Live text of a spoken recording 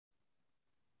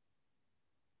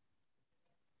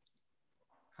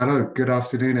Hello, good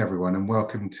afternoon, everyone, and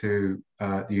welcome to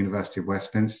the University of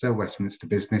Westminster, Westminster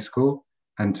Business School,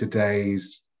 and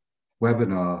today's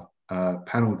webinar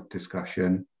panel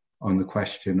discussion on the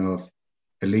question of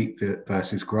elite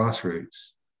versus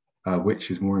grassroots,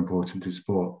 which is more important to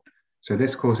sport. So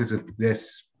this course,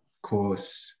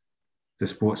 the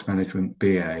Sports Management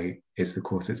BA, is the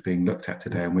course that's being looked at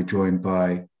today, and we're joined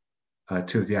by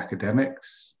two of the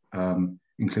academics,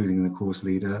 including the course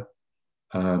leader,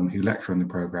 who lecture on the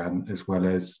programme, as well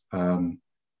as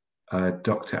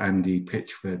Dr. Andy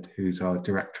Pitchford, who's our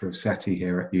Director of SETI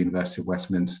here at the University of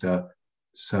Westminster.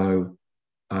 So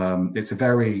it's a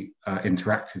very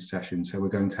interactive session. So we're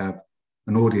going to have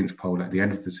an audience poll at the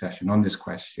end of the session on this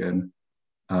question.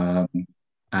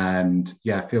 And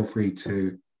yeah, feel free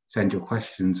to send your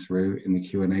questions through in the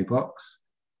Q&A box.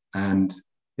 And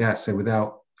yeah, so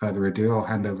without further ado, I'll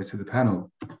hand over to the panel.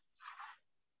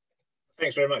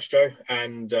 Thanks very much, Joe.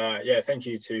 And yeah, thank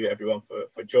you to everyone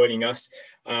for joining us.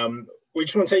 We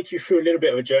just want to take you through a little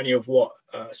bit of a journey of what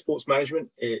sports management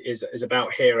is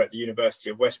about here at the University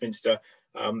of Westminster,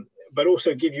 but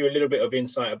also give you a little bit of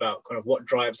insight about kind of what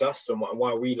drives us and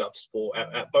why we love sport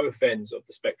at both ends of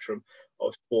the spectrum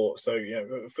of sport. So, you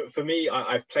know, for me,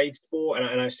 I've played sport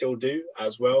and I still do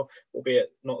as well,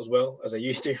 albeit not as well as I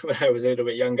used to when I was a little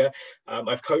bit younger.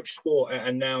 I've coached sport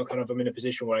and now kind of I'm in a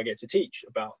position where I get to teach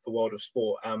about the world of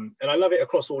sport. And I love it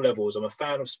across all levels. I'm a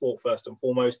fan of sport first and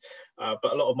foremost,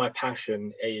 but a lot of my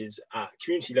passion is at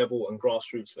community level and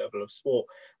grassroots level of sport.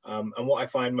 And what I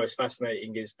find most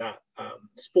fascinating is that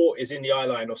sport is in the eye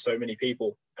line of so many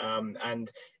people, and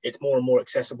it's more and more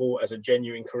accessible as a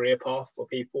genuine career path for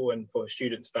people and for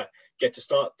students that get to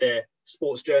start their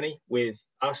sports journey with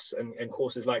us and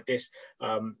courses like this.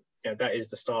 You know, that is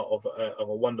the start of a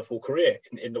wonderful career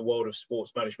in the world of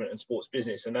sports management and sports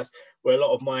business, and that's where a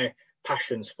lot of my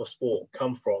passions for sport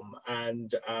come from.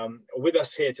 And with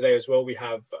us here today as well, we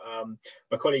have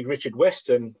my colleague Richard West,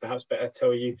 and perhaps better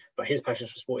tell you about his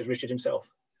passions for sport is Richard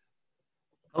himself.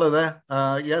 Hello there.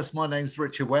 Yes, my name's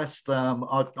Richard West.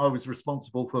 I was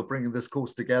responsible for bringing this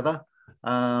course together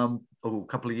a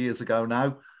couple of years ago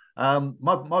now.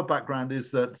 My background is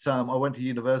that I went to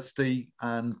university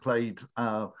and played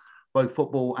both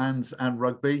football and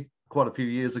rugby quite a few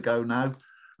years ago now.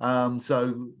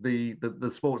 So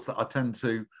the sports that I tend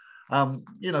to,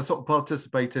 sort of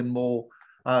participate in more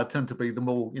tend to be the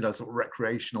more, sort of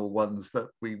recreational ones that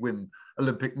we win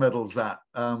Olympic medals at.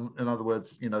 In other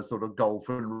words, sort of golf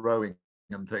and rowing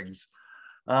and things.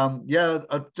 Yeah,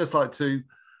 I'd just like to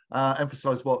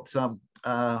emphasize what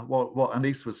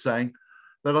Anees was saying,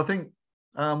 that I think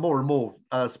more and more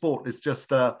sport is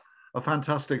just a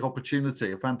fantastic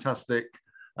opportunity, a fantastic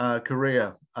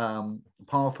career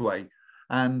pathway.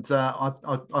 And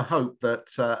I hope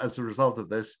that as a result of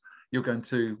this, you're going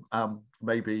to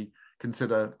maybe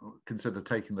consider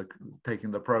taking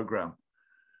the program.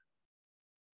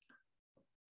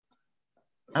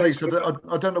 Andy, so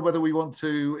I don't know whether we want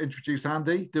to introduce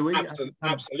Andy, do we?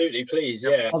 Absolutely, please.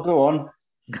 Yeah. I'll go on.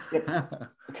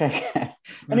 Okay.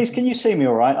 Anees, can you see me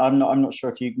all right? I'm not sure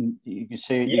if you can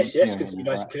see it. Yes, because you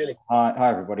nice and clearly. Hi,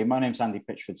 everybody. My name's Andy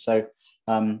Pitchford. So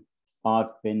I've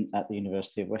been at the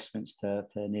University of Westminster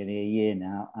for nearly a year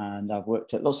now, and I've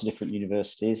worked at lots of different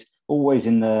universities, always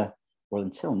in the, well,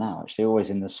 until now, actually,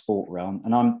 always in the sport realm.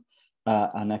 And I'm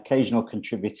an occasional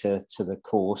contributor to the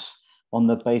course on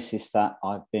the basis that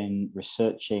I've been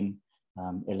researching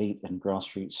elite and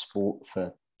grassroots sport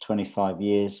for 25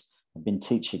 years. I've been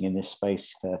teaching in this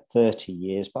space for 30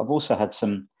 years, but I've also had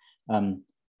some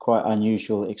quite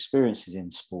unusual experiences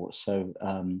in sport. So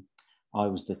I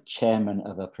was the chairman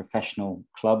of a professional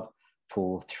club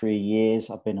for 3 years.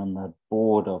 I've been on the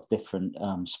board of different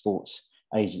sports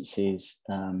agencies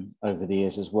over the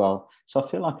years as well. So I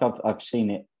feel like I've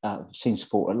seen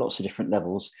sport at lots of different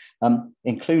levels,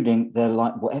 including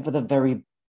whatever the very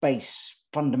base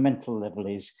fundamental level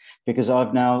is, because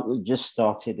I've now just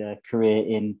started a career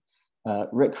in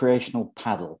recreational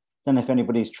paddle. Don't know if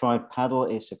anybody's tried paddle.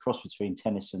 It's a cross between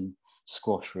tennis and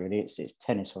squash, really. It's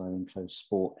tennis on an enclosed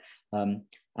sport,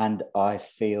 and I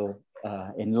feel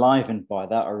enlivened by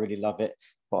that. I really love it,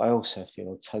 but I also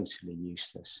feel totally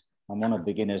useless. I'm on a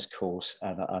beginner's course,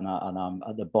 and I'm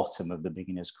at the bottom of the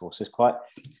beginner's course. It's quite,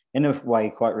 in a way,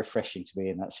 quite refreshing to be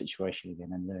in that situation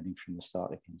again and learning from the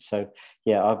start again. So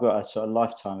yeah, I've got a sort of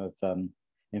lifetime of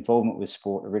involvement with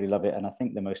sport. I really love it, and I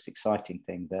think the most exciting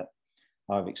thing that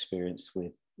I've experienced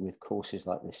with courses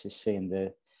like this is seeing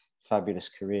the fabulous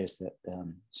careers that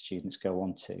students go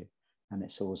on to, and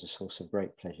it's always a source of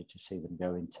great pleasure to see them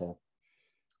go into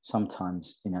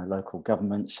sometimes, you know, local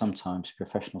government, sometimes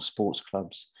professional sports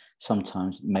clubs,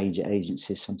 sometimes major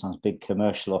agencies, sometimes big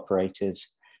commercial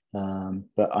operators.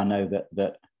 But I know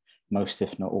that most,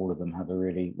 if not all of them, have a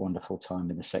really wonderful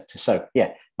time in the sector. So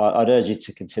yeah, I'd urge you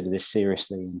to consider this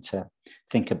seriously and to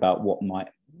think about what might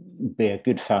be a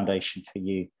good foundation for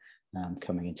you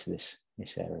coming into this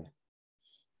area.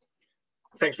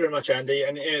 Thanks very much, Andy.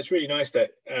 And it's really nice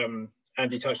that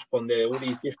Andy touched upon all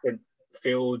these different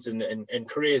fields and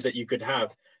careers that you could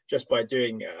have just by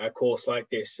doing a course like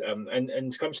this. And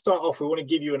to kind of start off, we want to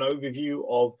give you an overview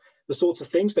of the sorts of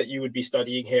things that you would be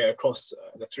studying here across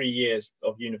the 3 years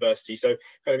of university. So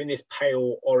kind of in this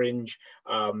pale orange,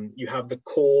 you have the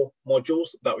core modules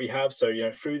that we have. So, you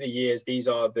know, through the years, these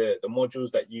are the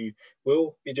modules that you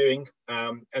will be doing.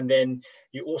 And then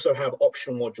you also have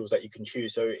optional modules that you can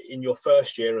choose. So in your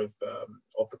first year of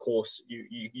the course,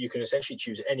 you can essentially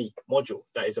choose any module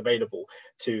that is available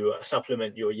to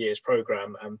supplement your year's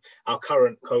program. Our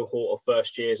current cohort of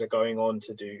first years are going on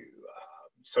to do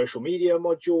social media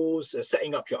modules,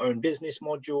 setting up your own business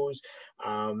modules,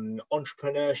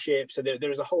 entrepreneurship. So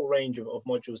there is a whole range of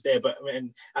modules there. But I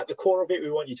mean, at the core of it, we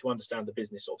want you to understand the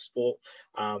business of sport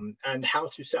and how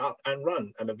to set up and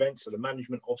run an event, so the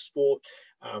management of sport.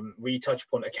 We touch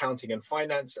upon accounting and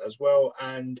finance as well,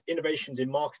 and innovations in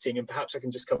marketing. And perhaps I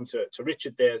can just come to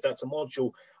Richard there, as that's a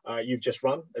module you've just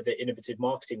run, the innovative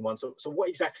marketing one. So what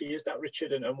exactly is that,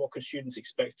 Richard, and what could students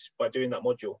expect by doing that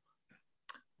module?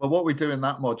 Well, what we do in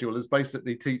that module is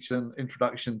basically teach an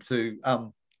introduction to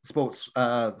sports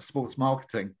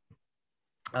marketing.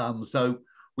 So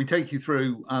we take you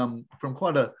through from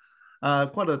quite a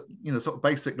sort of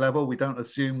basic level. We don't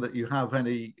assume that you have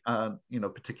any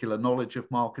particular knowledge of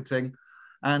marketing,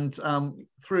 and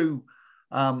through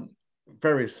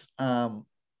various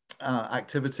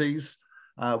activities,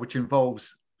 which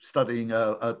involves studying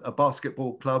a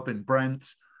basketball club in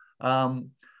Brent.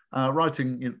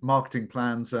 Writing marketing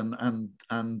plans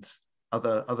and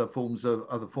other forms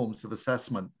of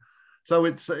assessment. So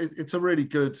it's a really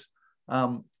good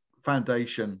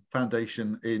foundation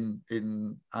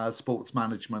in sports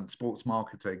management, sports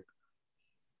marketing.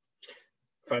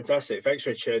 Fantastic, thanks,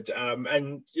 Richard.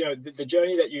 And you know, the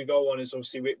journey that you go on is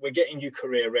obviously we're getting you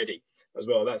career ready as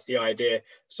well. That's the idea.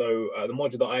 So the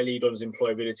module that I lead on is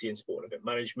employability in sport and event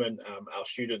management. Our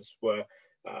students were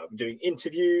doing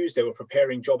interviews, they were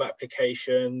preparing job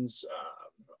applications,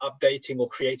 updating or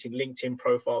creating LinkedIn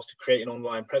profiles to create an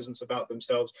online presence about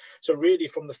themselves. So really,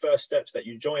 from the first steps that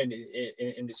you join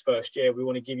in this first year, we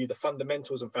want to give you the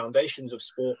fundamentals and foundations of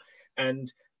sport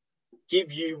and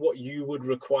give you what you would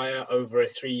require over a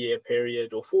 3-year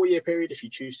period or 4-year period if you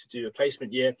choose to do a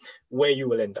placement year, where you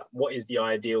will end up. What is the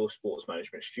ideal sports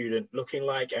management student looking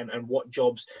like, and what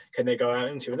jobs can they go out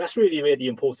into? And that's really where the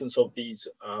importance of these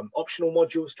optional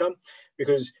modules come,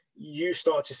 because you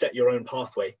start to set your own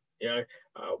pathway. You know,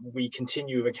 we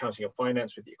continue with accounting and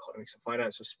finance with the economics and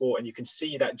finance of sport, and you can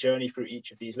see that journey through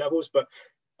each of these levels. But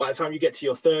by the time you get to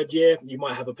your 3rd year, you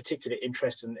might have a particular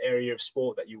interest in an area of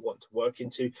sport that you want to work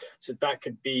into. So that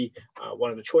could be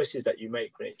one of the choices that you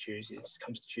make when it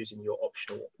comes to choosing your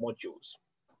optional modules.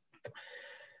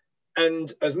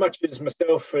 And as much as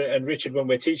myself and Richard, when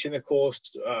we're teaching the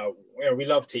course, we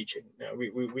love teaching.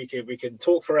 We can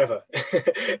talk forever,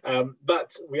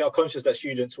 but we are conscious that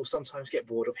students will sometimes get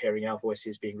bored of hearing our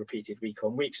voices being repeated week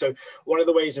on week. So one of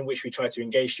the ways in which we try to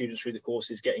engage students through the course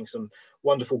is getting some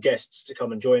wonderful guests to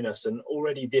come and join us. And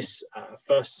already this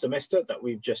first semester that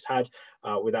we've just had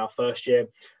with our first year,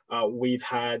 we've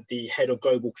had the head of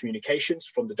global communications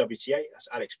from the WTA, that's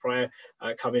Alex Pryor,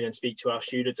 come in and speak to our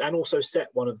students, and also set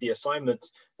one of the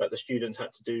assignments that the students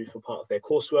had to do for part of their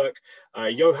coursework.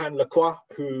 Johan Lacroix,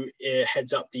 who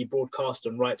heads up the broadcast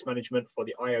and rights management for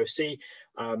the IOC,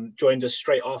 joined us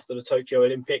straight after the Tokyo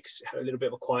Olympics, had a little bit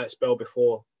of a quiet spell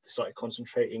before started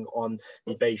concentrating on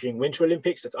the Beijing Winter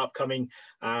Olympics that's upcoming.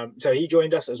 So he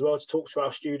joined us as well to talk to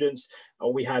our students.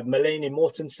 We had Malene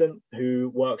Mortensen,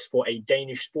 who works for a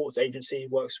Danish sports agency,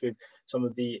 works with some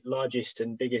of the largest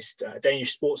and biggest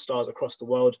Danish sports stars across the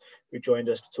world, who joined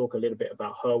us to talk a little bit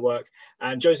about her work.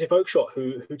 And Joseph Oakeshott,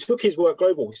 who took his work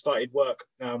global. He started work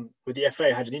with the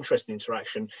FA, had an interesting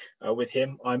interaction with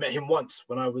him. I met him once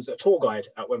when I was a tour guide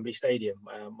at Wembley Stadium,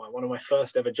 one of my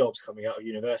first ever jobs coming out of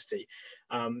university.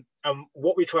 And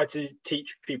what we tried to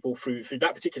teach people through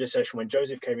that particular session when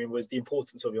Joseph came in was the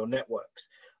importance of your networks.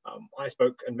 I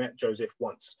spoke and met Joseph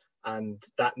once, and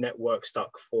that network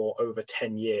stuck for over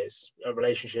 10 years, a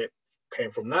relationship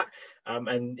came from that.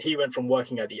 And he went from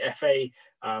working at the FA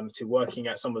to working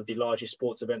at some of the largest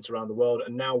sports events around the world,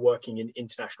 and now working in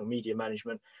international media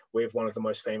management with one of the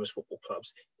most famous football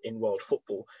clubs in world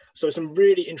football. So some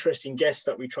really interesting guests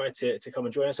that we tried to come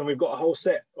and join us. And we've got a whole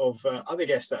set of other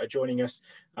guests that are joining us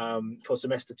for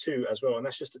semester 2 as well. And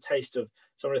that's just a taste of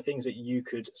some of the things that you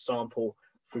could sample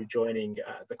through joining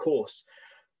the course.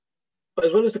 But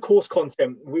as well as the course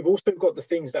content, we've also got the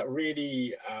things that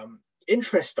really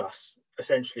interest us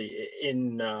essentially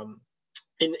in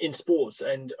sports.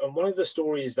 And one of the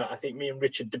stories that I think me and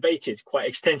Richard debated quite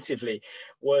extensively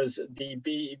was the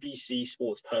BBC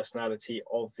Sports Personality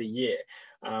of the Year,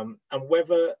 and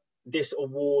whether this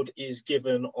award is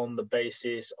given on the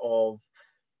basis of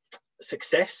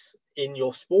success in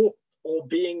your sport or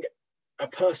being a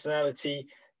personality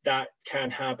that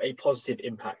can have a positive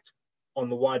impact on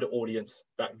the wider audience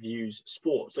that views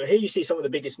sport. So here you see some of the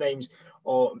biggest names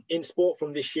in sport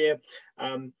from this year.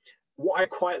 What I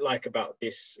quite like about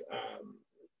this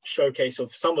showcase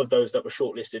of some of those that were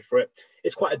shortlisted for it,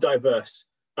 it's quite a diverse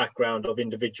background of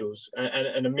individuals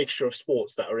and a mixture of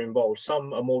sports that are involved.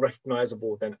 Some are more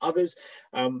recognizable than others.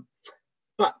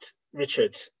 But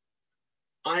Richard,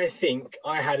 I think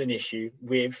I had an issue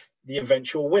with the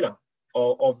eventual winner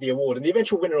of the award. And the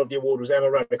eventual winner of the award was Emma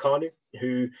Raducanu,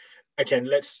 who, again,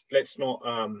 let's not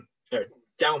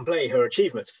downplay her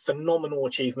achievements. Phenomenal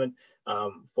achievement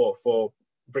for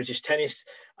British tennis,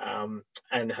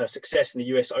 and her success in the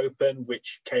US Open,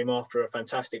 which came after a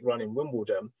fantastic run in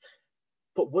Wimbledon.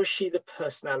 But was she the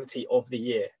personality of the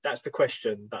year? That's the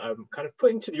question that I'm kind of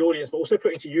putting to the audience, but also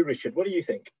putting to you, Richard. What do you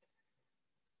think?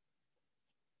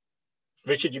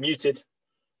 Richard, you're muted.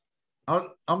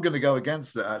 I'm going to go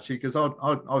against it, actually, because I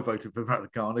voted for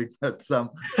Raducanu, but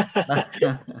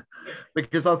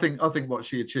because I think what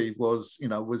she achieved was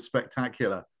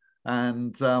spectacular,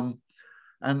 and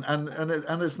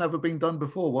it's never been done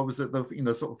before. What was it?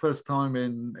 The sort of first time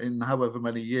in however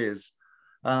many years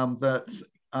that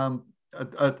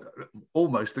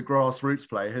almost a grassroots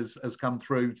player has come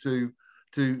through to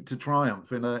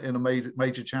triumph in a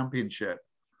major championship.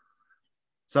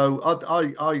 So I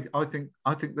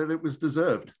think that it was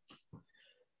deserved.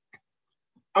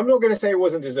 I'm not going to say it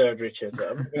wasn't deserved, Richard.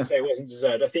 I'm not going to say it wasn't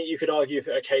deserved. I think you could argue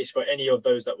a case for any of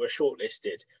those that were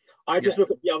shortlisted. I just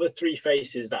look at the other three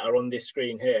faces that are on this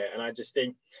screen here, and I just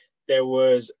think there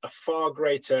was a far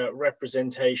greater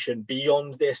representation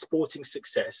beyond their sporting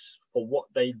success for what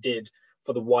they did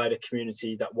for the wider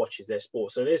community that watches their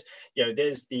sport. So there's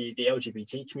the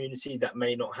LGBT community that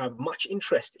may not have much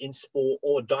interest in sport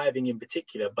or diving in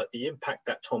particular, but the impact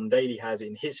that Tom Daley has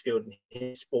in his field and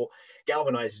his sport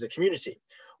galvanizes a community.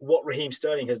 What Raheem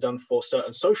Sterling has done for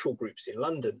certain social groups in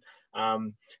London,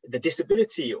 the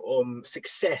disability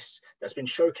success that's been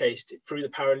showcased through the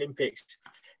Paralympics.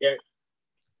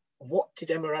 What did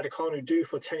Emma Raducanu do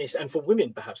for tennis and for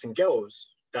women, perhaps, and girls?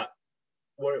 That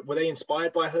were they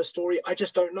inspired by her story? I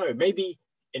just don't know. Maybe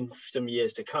in some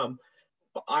years to come.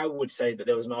 But I would say that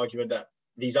there was an argument that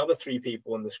these other three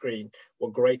people on the screen were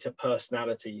greater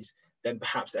personalities than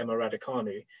perhaps Emma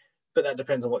Raducanu. But that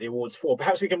depends on what the award's for.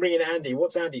 Perhaps we can bring in Andy.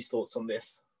 What's Andy's thoughts on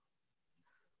this?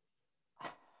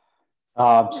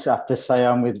 I have to say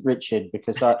I'm with Richard,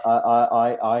 because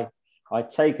I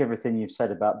take everything you've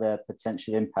said about the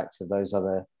potential impact of those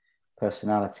other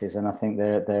personalities, and I think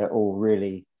they're all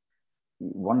really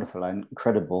wonderful and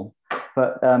incredible.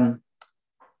 But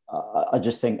I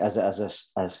just think as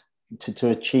to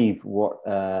achieve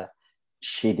what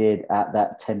she did at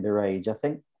that tender age, I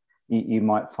think you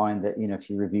might find that if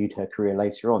you reviewed her career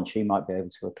later on, she might be able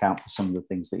to account for some of the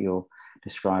things that you're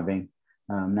describing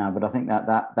now. But I think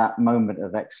that moment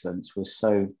of excellence was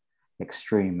so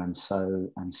extreme and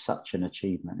such an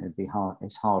achievement.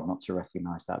 It's hard not to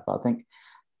recognise that. But I think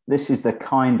this is the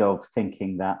kind of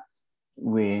thinking that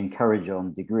we encourage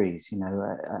on degrees.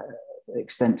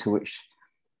 Extent to which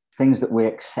things that we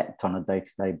accept on a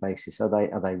day-to-day basis, are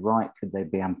they right? Could they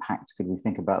be unpacked? Could we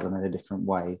think about them in a different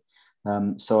way?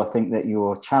 So I think that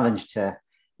your challenge to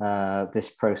this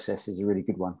process is a really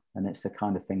good one, and it's the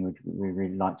kind of thing we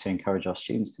really like to encourage our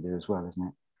students to do as well, isn't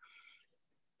it?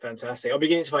 Fantastic. I'm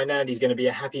beginning to find Andy's going to be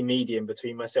a happy medium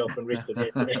between myself and Richard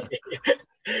here today.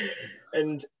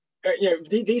 And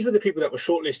these were the people that were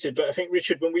shortlisted. But I think,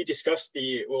 Richard, when we discussed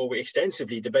we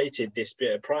extensively debated this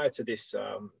prior to this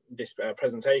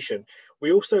presentation,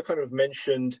 we also kind of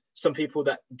mentioned some people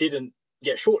that didn't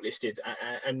get shortlisted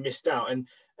and missed out. And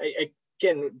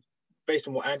again, based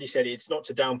on what Andy said, it's not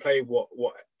to downplay what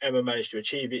Emma managed to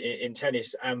achieve in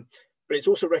tennis, but it's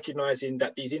also recognizing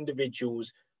that these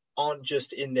individuals aren't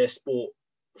just in their sport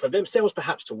for themselves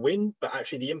perhaps to win, but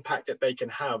actually the impact that they can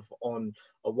have on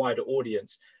a wider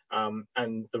audience,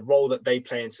 and the role that they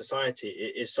play in society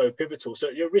is so pivotal. So,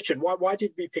 Richard, why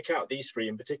did we pick out these three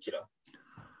in particular?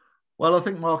 Well, I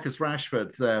think Marcus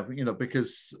Rashford there,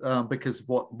 because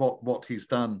what he's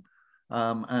done,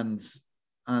 and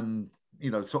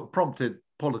sort of prompted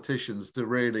politicians to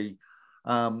really,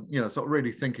 sort of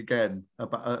really think again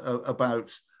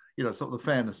about sort of the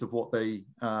fairness of what they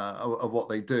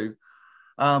do.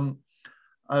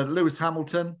 Lewis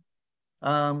Hamilton,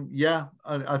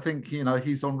 I think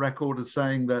he's on record as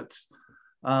saying that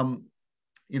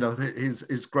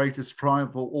his greatest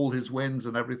triumph, all his wins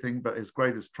and everything, but his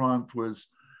greatest triumph was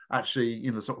actually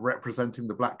sort of representing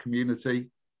the Black community.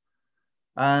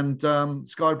 And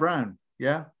Sky Brown,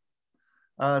 Sky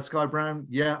Brown,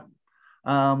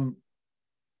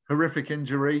 horrific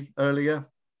injury earlier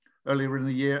in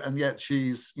the year, and yet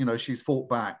she's fought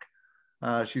back.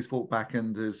 She's fought back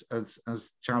and is as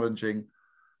challenging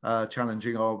our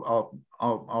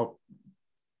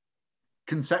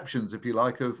conceptions, if you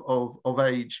like, of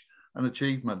age and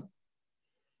achievement.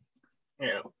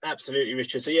 Yeah, absolutely,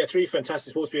 Richard. So yeah, three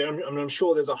fantastic sports people. I'm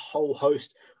sure there's a whole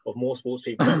host of more sports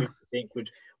people that we think would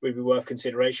be worth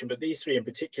consideration, but these three in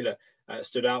particular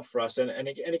stood out for us. And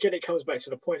again, it comes back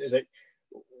to the point is that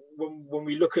when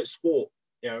we look at sport,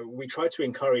 we try to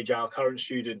encourage our current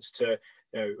students to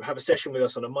have a session with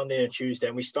us on a Monday and a Tuesday,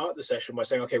 and we start the session by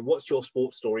saying, okay, what's your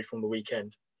sports story from the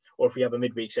weekend? Or if we have a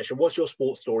midweek session, what's your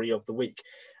sports story of the week?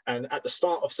 And at the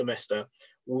start of semester,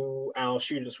 our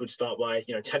students would start by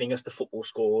telling us the football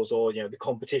scores or the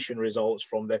competition results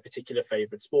from their particular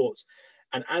favorite sports.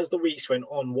 And as the weeks went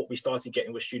on, what we started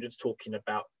getting was students talking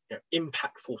about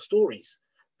impactful stories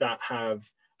that have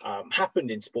happened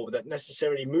in sport that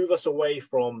necessarily move us away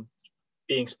from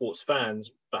being sports fans,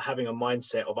 but having a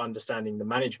mindset of understanding the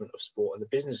management of sport and the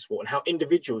business of sport and how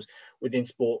individuals within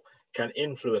sport can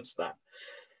influence that.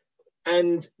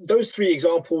 And those three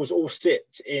examples all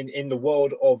sit in the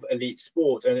world of elite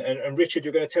sport. And Richard,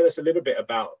 you're going to tell us a little bit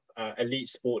about elite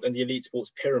sport and the elite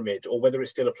sports pyramid, or whether it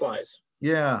still applies.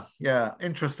 Yeah.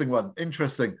 Interesting one.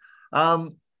 Interesting. Have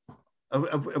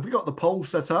we got the poll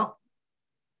set up,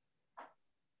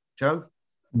 Joe?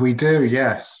 We do,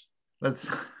 yes. Let's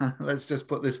just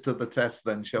put this to the test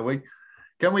then, shall we?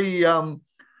 Can we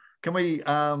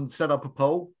set up a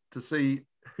poll to see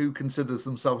who considers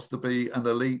themselves to be an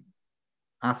elite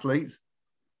athlete?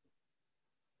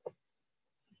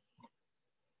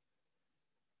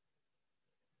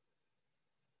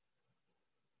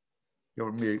 You're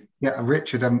on mute. Yeah,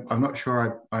 Richard, I'm not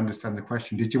sure I understand the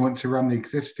question. Did you want to run the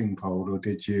existing poll, or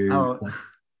did you?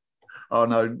 Oh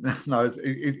no,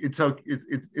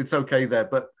 it's okay there.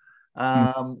 But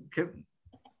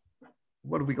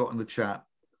what have we got in the chat?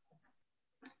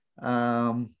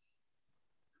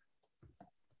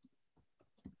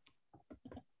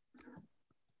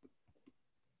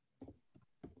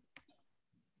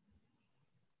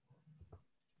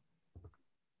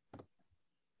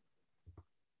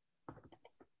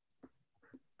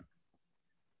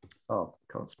 Oh,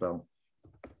 can't spell.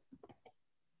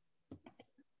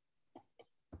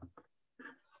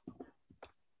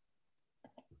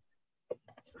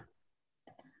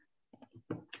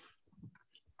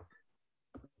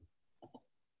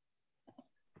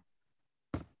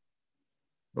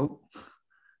 Oh.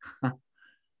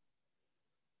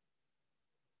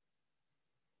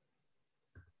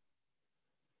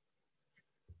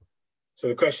 So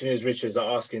the question is, Richard's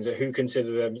asking, so who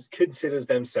considers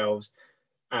themselves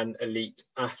an elite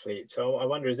athlete? So I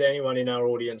wonder, is there anyone in our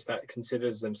audience that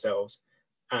considers themselves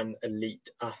an elite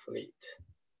athlete?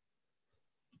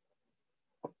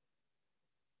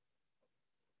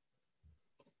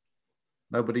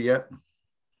 Nobody yet?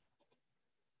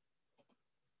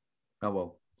 Oh,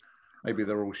 well, maybe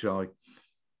they're all shy.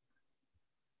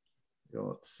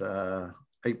 Got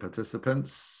 8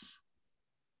 participants.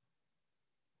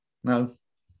 No.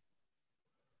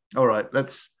 All right,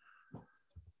 let's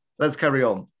carry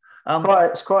on.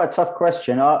 It's quite a tough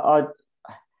question. I'm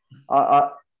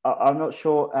not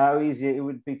sure how easy it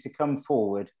would be to come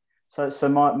forward. So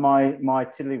my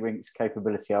tiddlywinks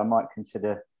capability, I might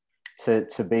consider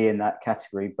to be in that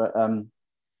category. But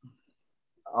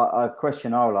a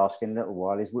question I will ask in a little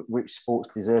while is which sports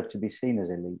deserve to be seen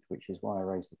as elite, which is why I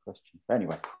raised the question. But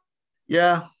anyway.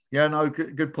 Yeah, no,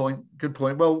 good point.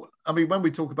 Well, I mean, when we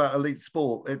talk about elite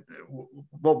sport,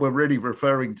 what we're really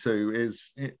referring to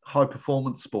is high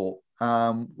performance sport,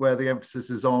 where the emphasis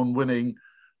is on winning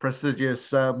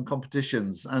prestigious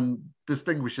competitions and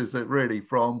distinguishes it really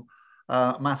from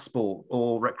mass sport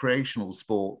or recreational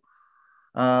sport.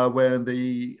 where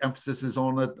the emphasis is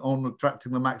on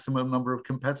attracting the maximum number of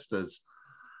competitors.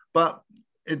 But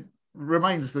it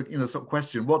remains the sort of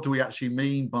question: what do we actually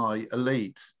mean by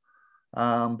elite?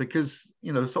 Because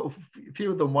sort of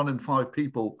fewer than 1 in 5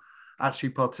 people actually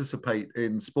participate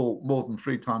in sport more than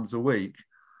 3 times a week,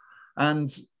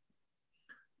 and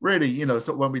really, sort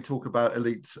of when we talk about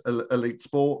elite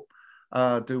sport,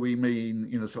 do we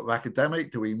mean sort of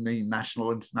academic? Do we mean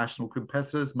national, international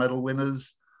competitors, medal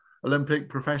winners, Olympic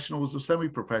professionals, or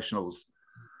semi-professionals?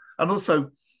 And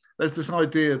also, there's this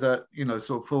idea that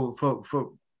sort of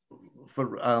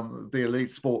for the elite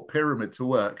sport pyramid to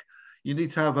work, you need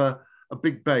to have a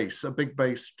big base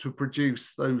to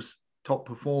produce those top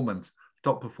performers.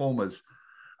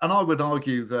 And I would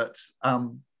argue that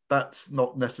that's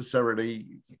not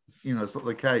necessarily sort of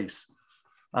the case.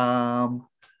 And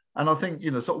I think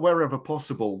sort of wherever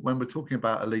possible, when we're talking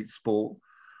about elite sport,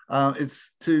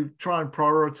 it's to try and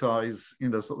prioritize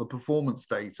sort of the performance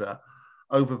data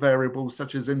over variables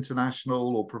such as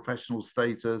international or professional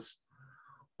status,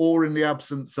 or in the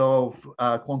absence of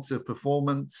quantitative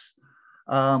performance,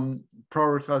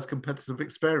 prioritize competitive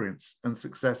experience and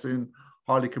success in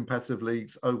highly competitive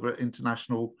leagues over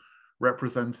international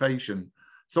representation.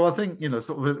 So I think,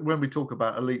 sort of when we talk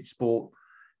about elite sport,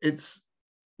 it's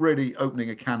really opening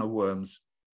a can of worms.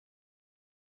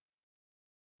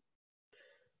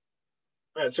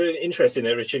 It's really interesting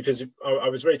there, Richard, because I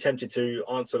was very tempted to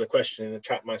answer the question in the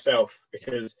chat myself,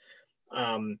 because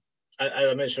as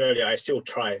I mentioned earlier, I still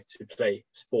try to play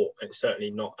sport, and it's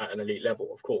certainly not at an elite level,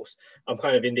 of course. I'm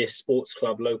kind of in this sports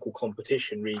club local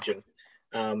competition region.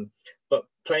 But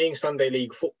playing Sunday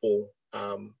League football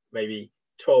maybe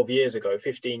 12 years ago,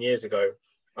 15 years ago,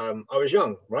 I was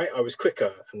young, right? I was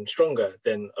quicker and stronger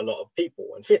than a lot of people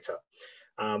and fitter.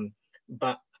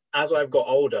 But as I've got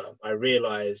older, I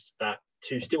realized that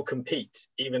to still compete,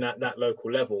 even at that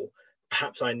local level,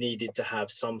 perhaps I needed to have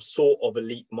some sort of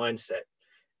elite mindset,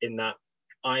 in that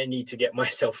I need to get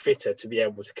myself fitter to be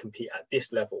able to compete at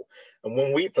this level. And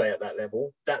when we play at that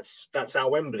level, that's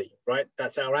our Wembley, right?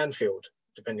 That's our Anfield,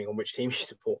 depending on which team you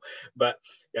support. But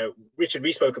Richard,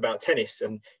 we spoke about tennis,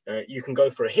 and you can go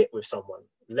for a hit with someone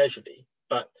leisurely.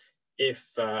 But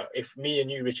if me and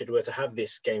you, Richard, were to have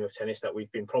this game of tennis that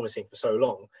we've been promising for so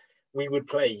long, we would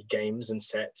play games and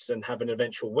sets and have an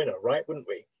eventual winner, right? Wouldn't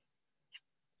we?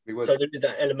 We would. So there is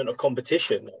that element of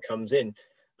competition that comes in,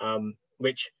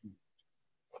 which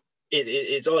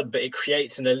it's odd, but it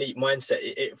creates an elite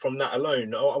mindset from that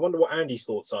alone. I wonder what Andy's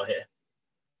thoughts are here.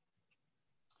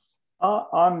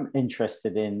 I'm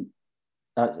interested in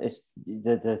it's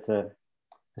the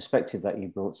perspective that you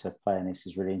brought to playing this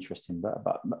is really interesting, but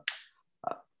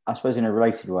I suppose in a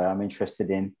related way, I'm interested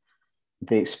in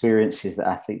the experiences that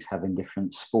athletes have in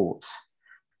different sports.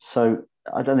 So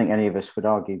I don't think any of us would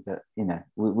argue that,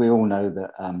 we all know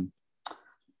that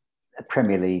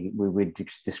Premier League we would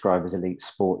describe as elite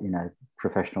sport,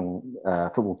 professional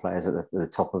football players at the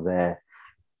top of their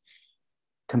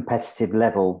competitive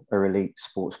level are elite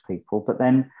sports people. But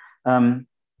then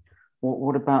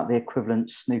what about the equivalent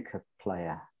snooker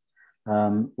player?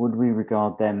 Would we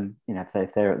regard them,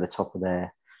 if they're at the top of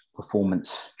their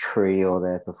performance tree or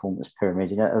their performance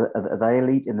pyramid, are they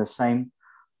elite in the same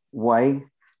way?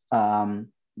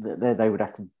 They would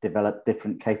have to develop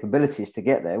different capabilities to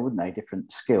get there, wouldn't they? Different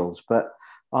skills. But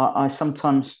I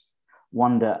sometimes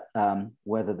wonder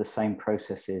whether the same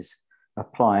processes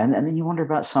apply. And then you wonder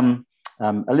about some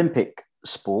Olympic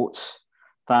sports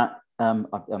that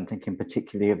I'm thinking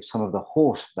particularly of some of the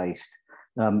horse-based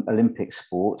Olympic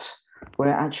sports,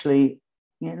 where actually,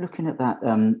 looking at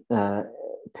that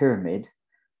pyramid,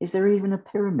 is there even a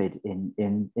pyramid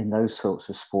in those sorts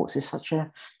of sports? It's such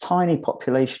a tiny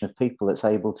population of people that's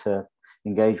able to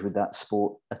engage with that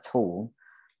sport at all.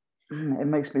 It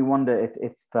makes me wonder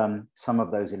if some of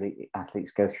those elite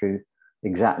athletes go through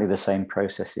exactly the same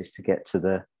processes to get to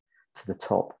the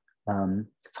top. So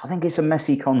I think it's a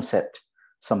messy concept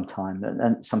sometimes,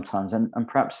 and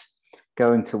perhaps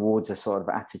going towards a sort of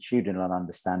attitudinal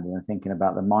understanding and thinking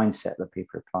about the mindset that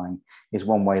people are applying is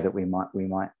one way that we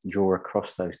might draw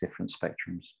across those different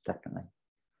spectrums. Definitely.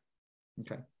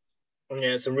 Okay.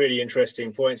 Yeah, some really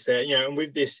interesting points there. And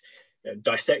with this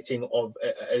dissecting of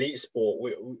elite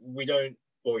sport,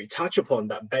 we touch upon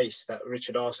that base that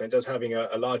Richard asked, and does having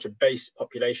a larger base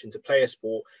population to play a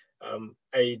sport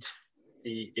aid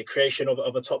the creation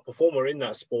of a top performer in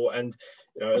that sport. And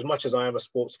as much as I am a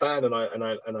sports fan and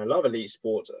I love elite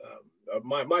sport,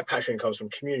 my passion comes from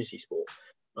community sport.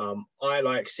 I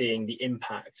like seeing the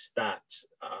impacts that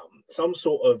some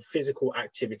sort of physical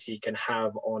activity can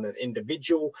have on an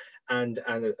individual and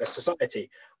a society.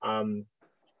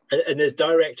 and there's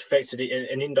direct effects and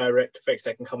indirect effects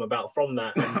that can come about from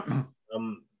that. And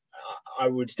I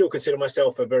would still consider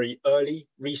myself a very early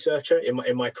researcher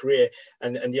in my career,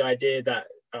 and the idea that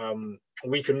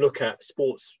we can look at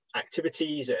sports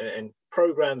activities and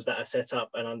programs that are set up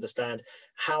and understand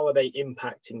how are they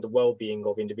impacting the well-being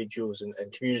of individuals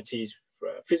and communities,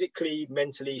 physically,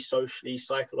 mentally, socially,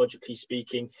 psychologically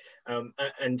speaking,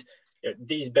 and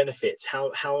these benefits,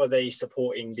 how are they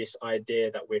supporting this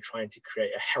idea that we're trying to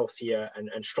create a healthier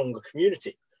and stronger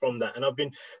community from that. And I've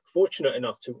been fortunate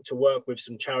enough to work with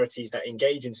some charities that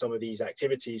engage in some of these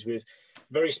activities with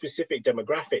very specific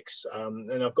demographics.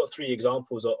 And I've got 3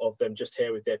 examples of them just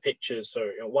here with their pictures.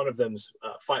 So one of them's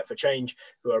Fight for Change,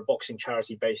 who are a boxing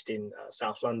charity based in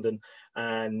South London.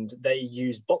 And they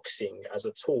use boxing as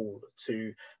a tool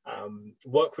to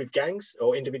work with gangs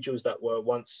or individuals that were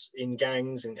once in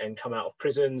gangs and come out of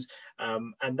prisons.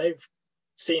 And they've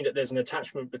seen that there's an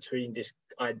attachment between this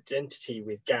identity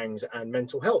with gangs and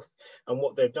mental health. And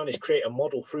what they've done is create a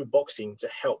model through boxing to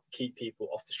help keep people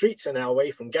off the streets and now away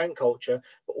from gang culture,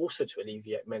 but also to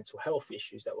alleviate mental health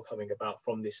issues that were coming about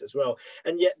from this as well.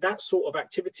 And yet that sort of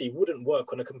activity wouldn't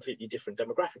work on a completely different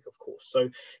demographic, of course. So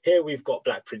here we've got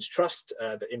Black Prince Trust,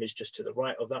 the image just to the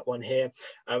right of that one here.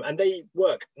 And they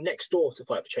work next door to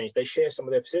Fight for Change. They share some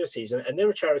of their facilities, and they're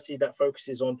a charity that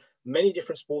focuses on many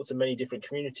different sports and many different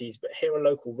communities, but here are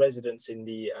local residents in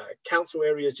the council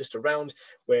areas just around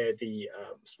where the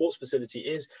sports facility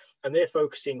is, and they're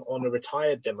focusing on a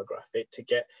retired demographic to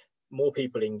get more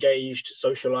people engaged,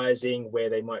 socializing,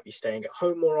 where they might be staying at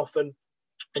home more often.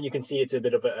 And you can see it's a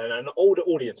bit of an older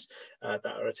audience that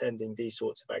are attending these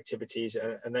sorts of activities,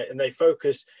 and they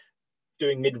focus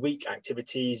doing midweek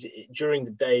activities during the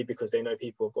day because they know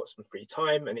people have got some free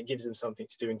time, and it gives them something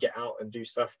to do and get out and do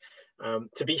stuff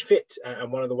to be fit.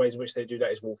 And one of the ways in which they do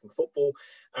that is walking football.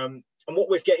 And what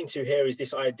we're getting to here is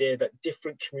this idea that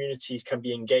different communities can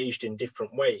be engaged in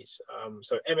different ways.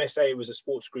 So MSA was a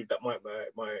sports group that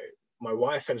my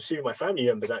wife and a few of my family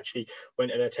members actually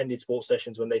went and attended sports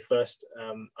sessions when they first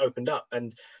opened up.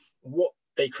 And what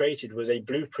they created was a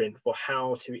blueprint for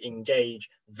how to engage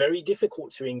very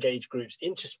difficult to engage groups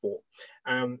into sport.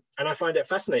 And I find it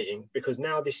fascinating because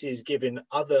now this is giving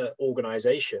other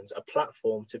organizations a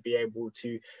platform to be able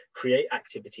to create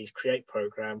activities, create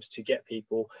programs to get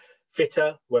people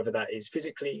fitter, whether that is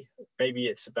physically, maybe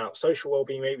it's about social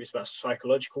well-being, maybe it's about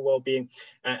psychological well-being,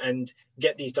 and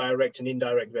get these direct and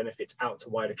indirect benefits out to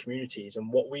wider communities. And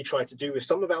what we try to do with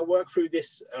some of our work through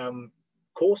this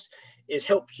course is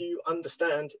help you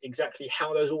understand exactly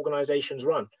how those organizations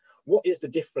run. What is the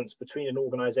difference between an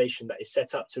organization that is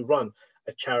set up to run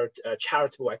a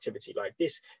charitable activity like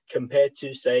this compared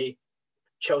to, say,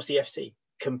 Chelsea FC,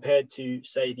 compared to,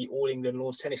 say, the All England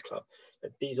Lords Tennis Club?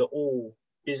 These are all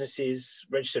businesses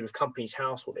registered with Companies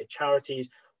House or their charities.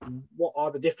 What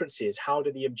are the differences? How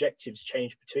do the objectives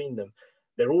change between them?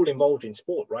 They're all involved in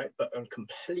sport, right? But on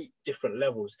complete different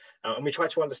levels. And we try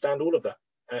to understand all of that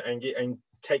and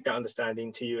take that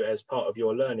understanding to you as part of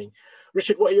your learning.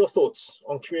 Richard, what are your thoughts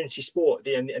on community sport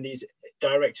and these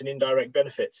direct and indirect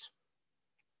benefits?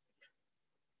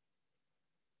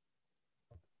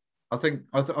 I think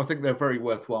they're very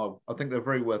worthwhile. I think they're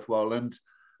very worthwhile, and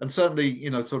certainly,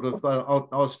 you know, sort of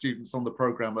our students on the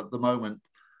program at the moment,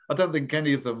 I don't think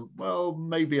any of them, well,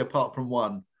 maybe apart from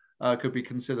one, could be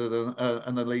considered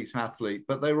an elite athlete,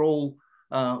 but they're all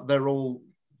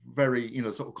very, you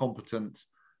know, sort of competent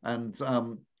and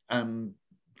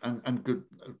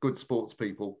good sports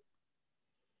people.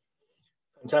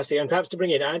 Fantastic. And perhaps to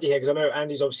bring in Andy here, because I know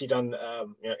Andy's obviously done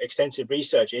extensive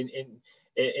research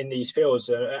in these fields.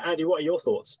 Andy, what are your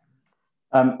thoughts?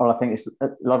 Well, I think it's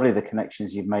lovely the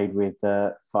connections you've made with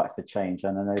Fight for Change,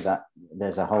 and I know that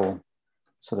there's a whole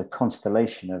sort of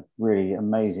constellation of really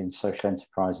amazing social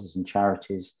enterprises and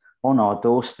charities on our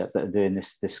doorstep that are doing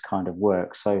this kind of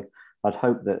work. So I'd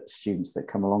hope that students that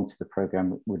come along to the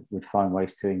program would find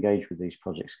ways to engage with these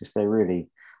projects, because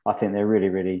I think they're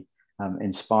really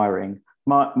inspiring.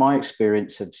 My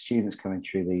experience of students coming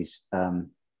through these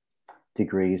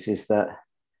degrees is that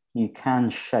you can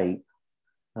shape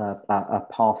a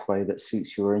pathway that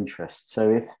suits your interests.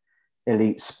 So if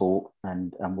elite sport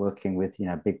and working with, you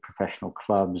know, big professional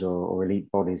clubs or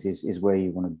elite bodies is where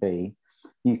you want to be,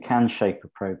 you can shape a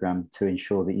program to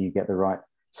ensure that you get the right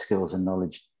skills and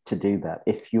knowledge to do that.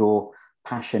 If your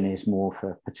passion is more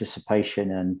for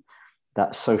participation and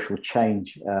that social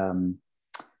change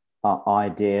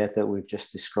idea that we've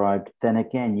just described, then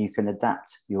again, you can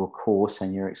adapt your course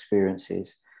and your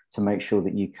experiences to make sure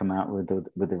that you come out with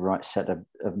the right set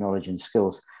of knowledge and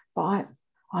skills. But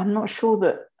I'm not sure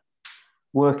that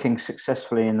working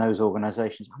successfully in those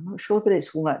organisations, I'm not sure that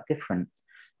it's all that different.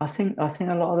 I think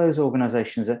a lot of those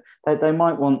organisations, they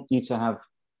might want you to have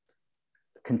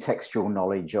contextual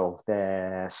knowledge of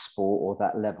their sport or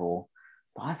that level,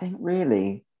 but I think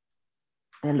really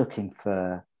they're looking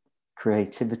for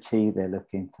creativity, they're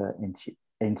looking for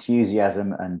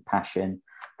enthusiasm and passion,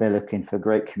 they're looking for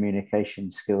great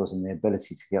communication skills and the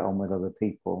ability to get on with other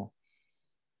people.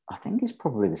 I think it's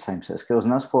probably the same set of skills,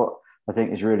 and that's what I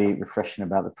think is really refreshing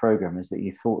about the program, is that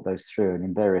you thought those through, and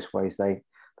in various ways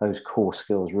those core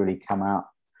skills really come out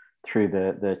through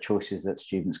the choices that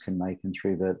students can make and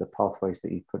through the pathways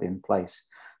that you put in place.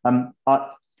 I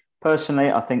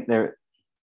think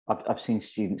I've seen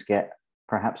students get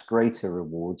perhaps greater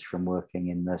rewards from working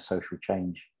in the social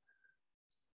change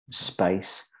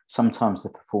space. Sometimes the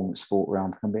performance sport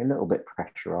realm can be a little bit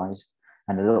pressurized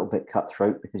and a little bit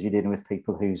cutthroat, because you're dealing with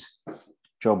people whose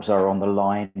jobs are on the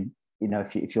line. You know,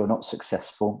 if you're not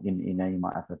successful, you know, you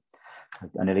might have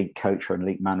an elite coach or an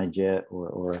elite manager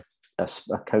or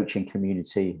a coaching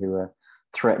community who are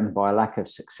threatened by a lack of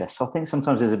success. So I think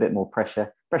sometimes there's a bit more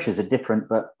pressure. Pressures are different,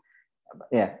 but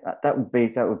yeah, that would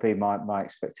be my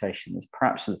expectation. It's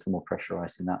perhaps a little more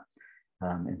pressurized in that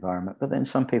environment, but then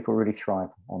some people really thrive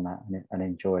on that and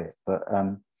enjoy it. But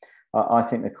I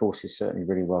think the course is certainly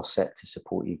really well set to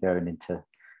support you going into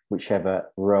whichever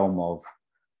realm of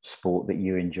sport that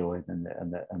you enjoy and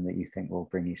that you think will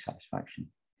bring you satisfaction.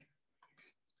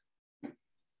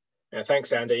 Yeah,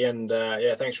 thanks, Andy, and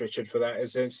yeah, thanks, Richard, for that.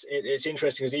 It's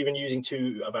interesting, because even using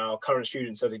two of our current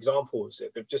students as examples,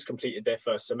 they've just completed their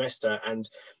first semester, and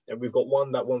we've got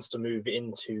one that wants to move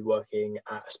into working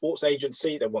at a sports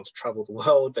agency. They want to travel the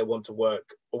world. They want to work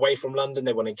away from London.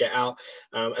 They want to get out.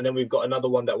 And then we've got another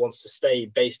one that wants to stay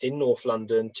based in North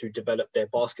London to develop their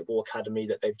basketball academy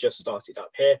that they've just started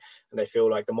up here. And they feel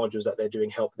like the modules that they're doing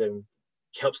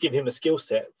helps give him a skill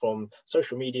set from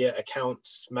social media,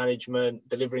 accounts management,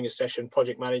 delivering a session,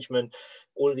 project management,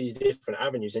 all of these different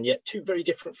avenues, and yet two very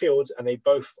different fields, and they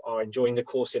both are enjoying the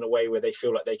course in a way where they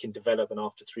feel like they can develop, and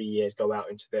after 3 years go out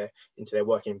into their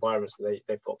working environments that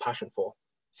they've got passion for.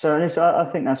 So I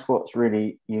think that's what's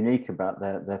really unique about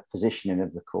the positioning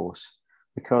of the course,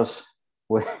 because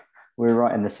we're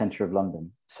right in the centre of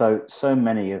London. So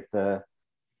many of the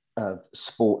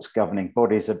sports governing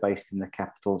bodies are based in the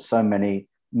capital. So many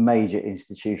major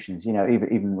institutions, you know,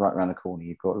 even right around the corner,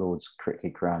 you've got Lord's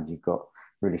Cricket Ground, you've got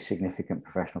really significant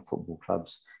professional football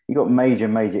clubs, you've got major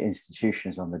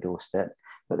institutions on the doorstep,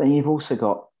 but then you've also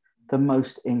got the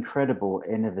most incredible,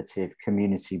 innovative,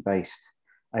 community-based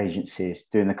agencies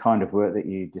doing the kind of work that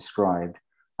you described.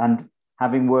 And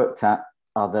having worked at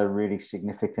other really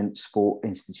significant sport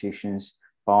institutions,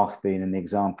 Bath being an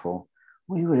example,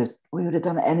 we would have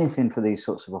done anything for these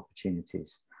sorts of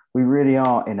opportunities. We really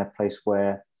are in a place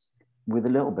where, with a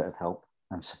little bit of help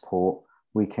and support,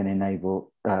 we can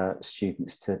enable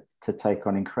students to take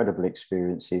on incredible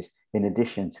experiences in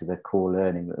addition to the core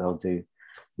learning that they'll do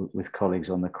with colleagues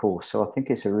on the course. So I think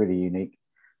it's a really unique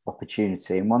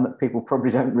opportunity, and one that people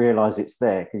probably don't realise it's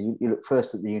there, because you look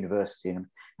first at the university, and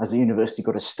has the university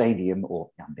got a stadium, or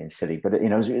I'm being silly, but you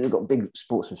know, they've got big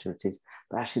sports facilities,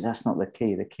 but actually that's not the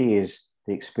key. The key is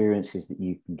the experiences that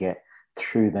you can get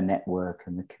through the network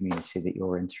and the community that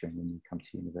you're entering when you come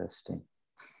to university.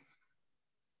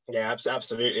 Yeah,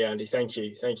 absolutely, Andy. Thank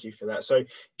you for that. So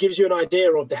it gives you an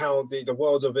idea of how the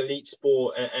worlds of elite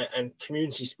sport and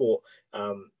community sport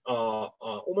are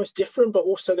almost different, but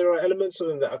also there are elements of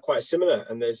them that are quite similar.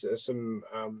 And there's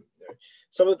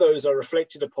some of those are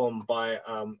reflected upon by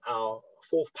our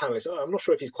fourth panelist. I'm not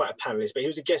sure if he's quite a panelist, but he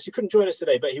was a guest. He couldn't join us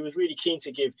today, but he was really keen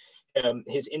to give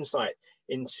his insight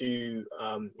into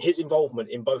his involvement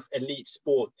in both elite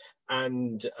sport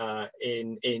and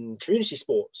in community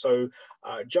sport. So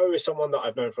Joe is someone that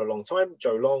I've known for a long time,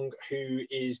 Joe Long, who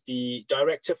is the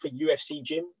director for UFC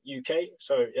Gym UK.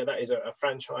 So yeah, that is a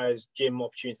franchise gym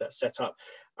opportunity that's set up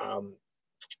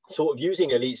sort of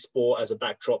using elite sport as a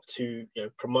backdrop to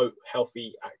promote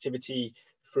healthy activity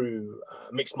through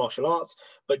mixed martial arts.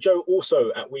 But Joe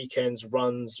also at weekends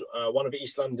runs one of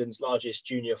East London's largest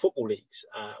junior football leagues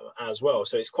as well.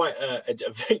 So it's quite a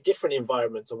very different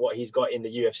environment to what he's got in the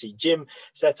UFC gym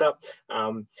setup.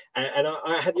 And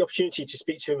I had the opportunity to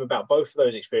speak to him about both of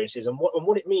those experiences and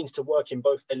what it means to work in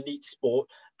both elite sport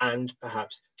and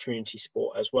perhaps community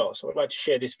sport as well. So I'd like to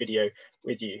share this video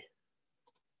with you.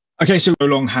 Okay,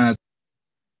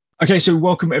 so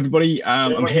welcome everybody.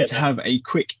 I'm here to have a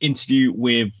quick interview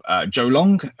with Joe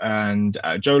Long, and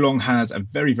Joe Long has a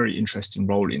very, very interesting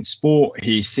role in sport.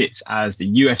 He sits as the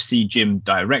UFC gym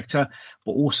director,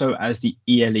 but also as the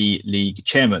ELE League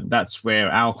chairman. That's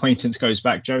where our acquaintance goes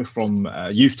back, Joe, from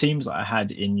youth teams that I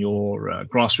had in your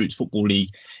grassroots football league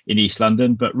in East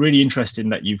London. But really interesting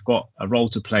that you've got a role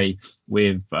to play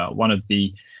with one of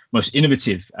the most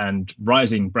innovative and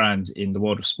rising brands in the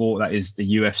world of sport, that is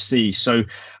the UFC. So,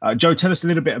 Joe, tell us a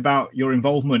little bit about your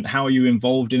involvement. How are you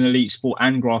involved in elite sport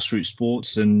and grassroots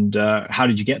sports, and how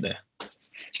did you get there?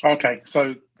 Okay,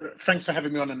 so thanks for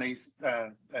having me on, Anees,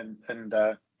 and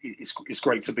it's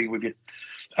great to be with you.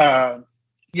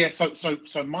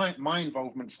 So my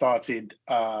involvement started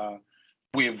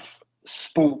with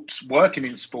sports, working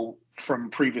in sport from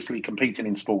previously competing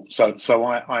in sport. So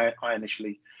I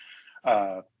initially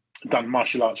done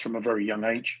martial arts from a very young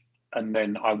age, and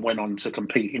then I went on to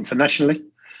compete internationally.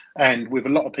 And with a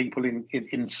lot of people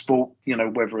in sport, you know,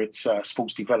 whether it's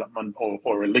sports development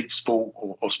or elite sport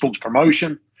or sports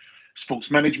promotion, sports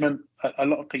management, a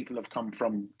lot of people have come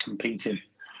from competing.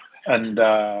 And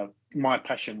my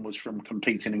passion was from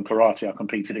competing in karate. I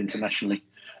competed internationally,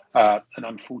 and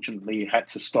unfortunately had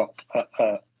to stop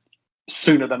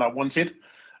sooner than I wanted.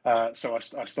 So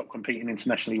I stopped competing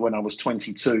internationally when I was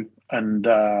 22, and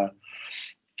I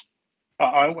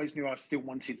always knew I still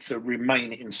wanted to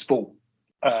remain in sport,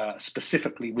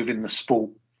 specifically within the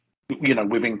sport, you know,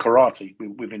 within karate,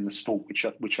 within the sport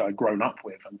which I'd grown up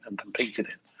with and competed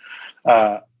in.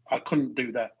 I couldn't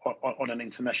do that on an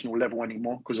international level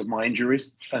anymore because of my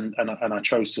injuries, and I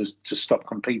chose to stop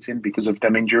competing because of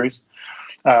them injuries.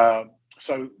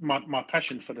 So my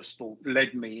passion for the sport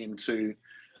led me into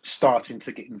starting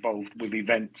to get involved with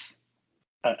events,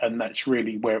 and that's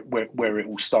really where it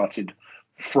all started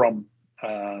from.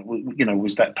 You know,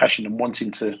 was that passion and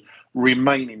wanting to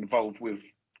remain involved with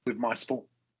my sport.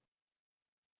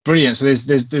 Brilliant. So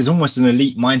there's almost an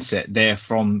elite mindset there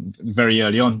from very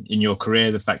early on in your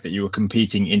career, the fact that you were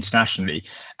competing internationally.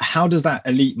 How does that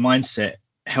elite mindset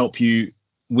help you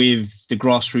with the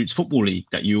Grassroots Football League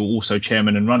that you're also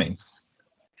chairman and running?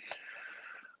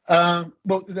 Well,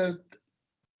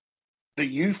 the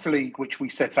youth league which we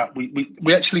set up,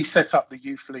 we actually set up the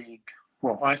youth league.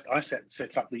 Well, I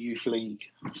set up the youth league.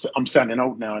 I'm sounding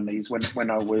old now, Anees, when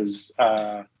I was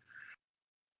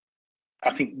I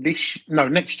think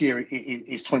next year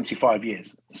is 25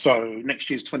 years. So next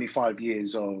year's 25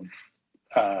 years of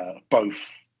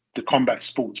both the combat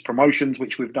sports promotions,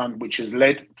 which we've done, which has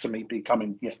led to me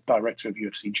becoming director of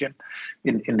UFC Gym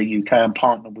in the UK and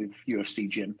partner with UFC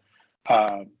Gym.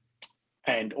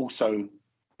 And also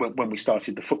when we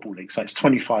started the Football League. So it's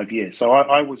 25 years. So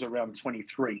I was around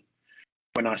 23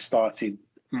 when I started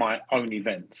my own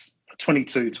events,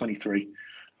 22, 23.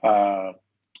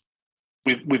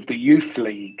 With the youth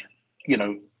league, you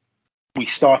know, we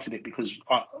started it because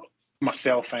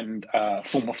myself and a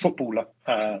former footballer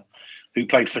who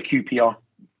played for QPR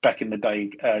back in the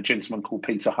day, a gentleman called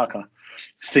Peter Hucker,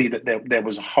 see that there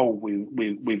was a hole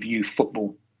with youth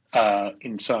football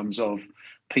in terms of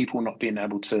people not being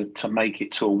able to make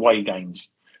it to away games.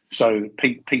 So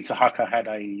Peter Hucker had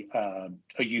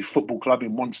a youth football club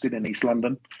in Wanstead in East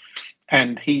London,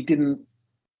 and he couldn't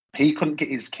get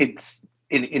his kids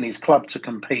in his club to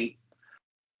compete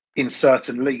in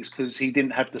certain leagues because he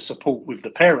didn't have the support with the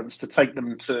parents to take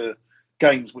them to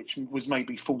games which was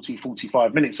maybe 40,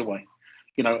 45 minutes away,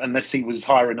 you know, unless he was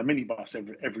hiring a minibus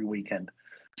every weekend.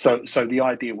 So the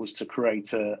idea was to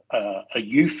create a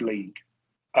youth league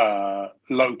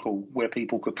local where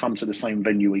people could come to the same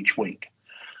venue each week.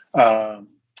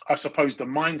 I suppose the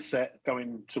mindset,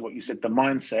 going to what you said, the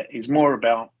mindset is more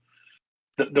about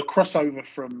the crossover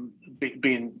from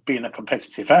being a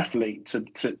competitive athlete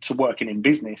to working in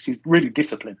business is really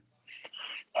discipline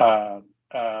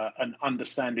and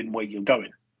understanding where you're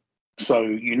going. So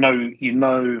you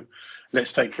know,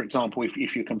 let's take for example,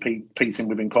 if you're competing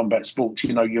within combat sports,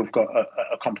 you know you've got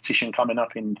a competition coming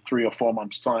up in 3 or 4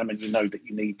 months' time, and you know that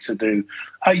you need to do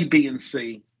A, B, and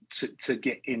C to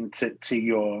get into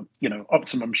your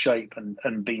optimum shape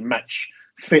and be match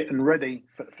fit and ready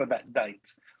for that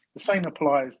date. The same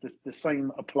applies. The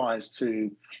same applies to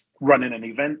running an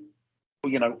event,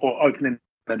 or opening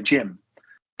a gym.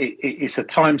 It's a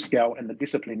time scale and the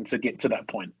discipline to get to that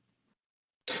point.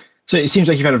 So it seems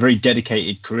like you've had a very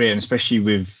dedicated career, and especially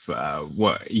with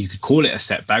what you could call it a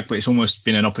setback, but it's almost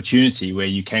been an opportunity where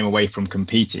you came away from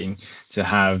competing to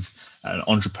have an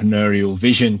entrepreneurial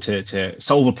vision to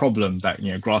solve a problem that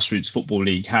Grassroots Football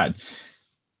League had.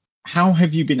 How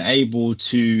have you been able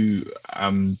to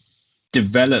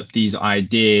develop these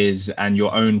ideas and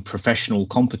your own professional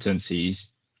competencies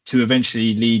to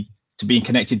eventually lead to being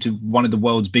connected to one of the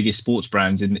world's biggest sports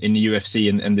brands in the UFC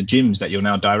and the gyms that you're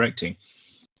now directing?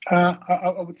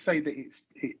 I would say that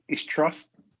it's trust,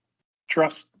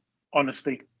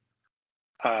 honesty,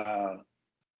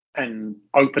 and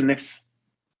openness,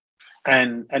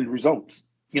 and results.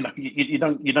 You don't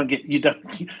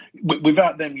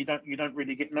without them you don't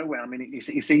really get nowhere. I mean,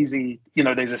 it's easy.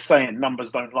 There's a saying,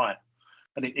 numbers don't lie,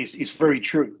 and it's very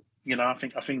true. I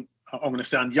think I'm going to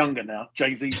sound younger now.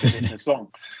 Jay-Z said it in the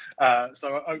song,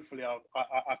 so hopefully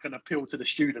I can appeal to the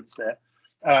students there.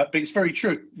 But it's very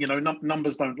true.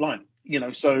 Numbers don't lie.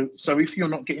 So if you're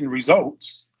not getting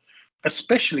results,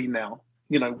 especially now,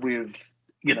 with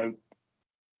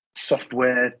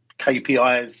software,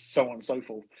 KPIs, so on and so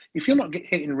forth. If you're not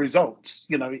hitting results,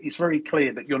 it's very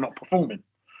clear that you're not performing.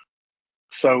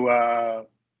 So,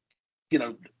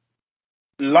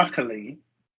 luckily,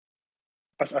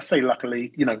 I say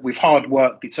luckily, with hard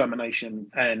work, determination,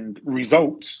 and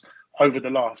results over the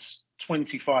last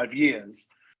 25 years,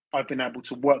 I've been able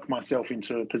to work myself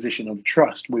into a position of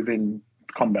trust within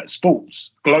combat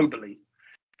sports globally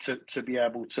to be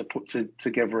able to put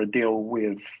together a deal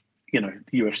with the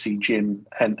UFC gym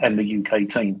and the UK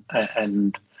team,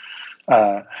 and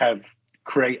have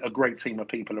create a great team of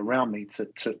people around me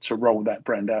to roll that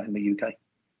brand out in the UK.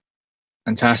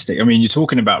 Fantastic. I mean, you're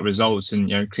talking about results, and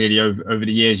clearly over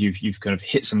the years you've kind of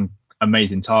hit some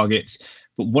amazing targets.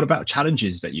 But what about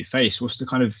challenges that you face? What's the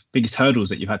kind of biggest hurdles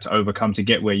that you've had to overcome to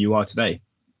get where you are today?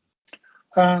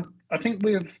 I think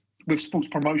with sports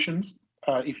promotions,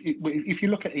 if you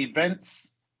look at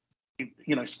events,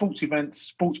 sports events,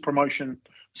 sports promotion,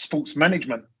 sports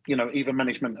management, even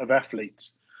management of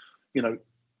athletes, I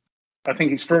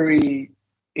think it's very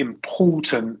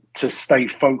important to stay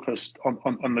focused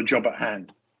on the job at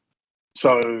hand.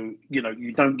 So,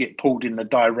 you don't get pulled in the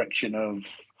direction of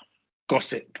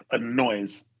gossip and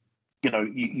noise.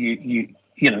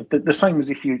 The same as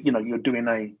if you're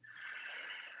doing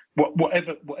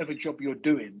whatever job you're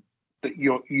doing, that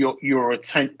your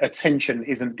attention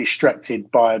isn't distracted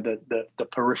by the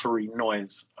periphery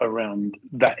noise around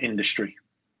that industry.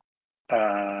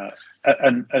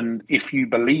 And if you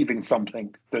believe in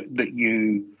something, that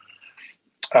you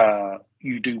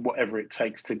do whatever it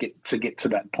takes to get to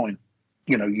that point.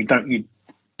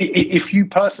 If you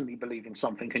personally believe in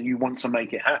something and you want to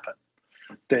make it happen,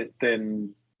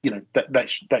 then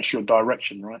that's your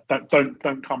direction, right?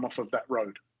 Don't come off of that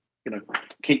road.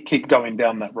 Keep going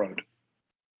down that road.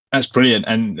 That's brilliant.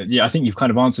 And yeah, I think you've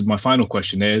kind of answered my final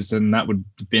question there, and that would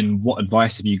have been, what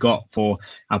advice have you got for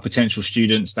our potential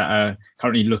students that are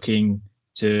currently looking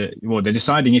to, well, they're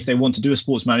deciding if they want to do a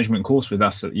sports management course with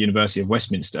us at the University of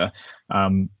Westminster.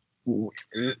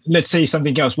 Let's say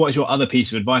something else. What is your other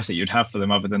piece of advice that you'd have for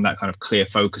them, other than that kind of clear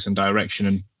focus and direction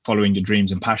and following your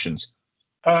dreams and passions?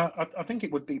 I think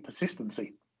it would be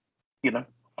persistency. Not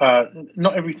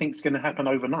everything's going to happen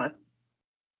overnight.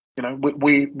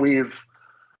 We've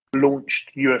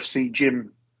launched UFC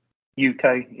Gym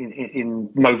UK in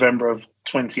November of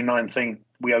 2019.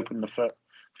 We opened the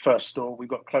first store. We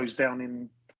got closed down in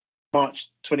March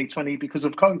 2020 because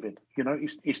of COVID.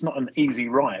 It's not an easy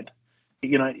ride.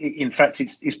 In fact,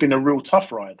 it's been a real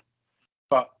tough ride.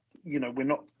 But we're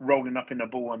not rolling up in a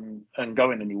ball and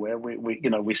going anywhere.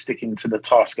 We're sticking to the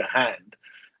task at hand,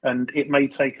 and it may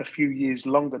take a few years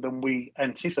longer than we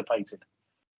anticipated.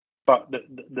 But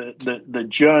the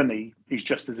journey is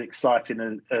just as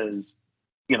exciting as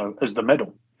the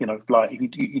medal. Like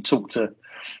you talk to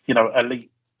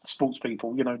elite sports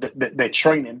people, their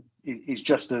training is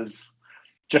just as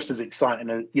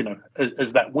exciting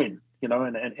as that win.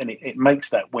 And it makes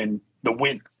that win the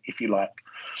win, if you like.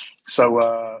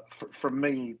 So from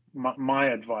me, my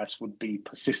advice would be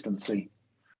persistency.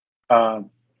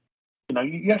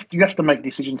 You have to make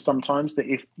decisions sometimes that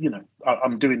if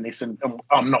I'm doing this and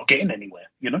I'm not getting anywhere.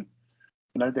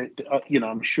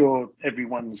 I'm sure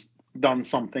everyone's done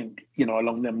something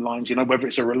along them lines. Whether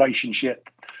it's a relationship,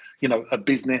 a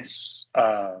business,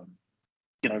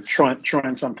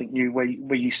 trying something new where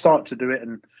you start to do it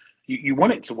and you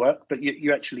want it to work, but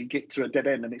you actually get to a dead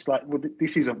end and it's like, well,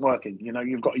 this isn't working.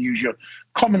 You've got to use your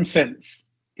common sense.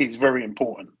 Is very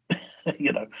important.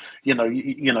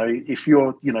 If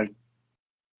you're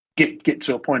get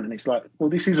to a point and it's like, well,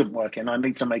 this isn't working, I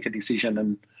need to make a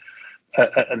decision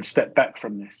and step back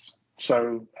from this.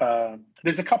 So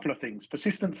there's a couple of things: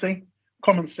 persistency,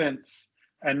 common sense,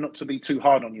 and not to be too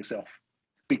hard on yourself,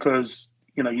 because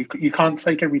you can't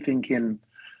take everything in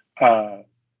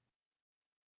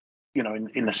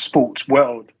in the sports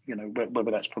world,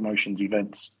 whether that's promotions,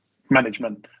 events,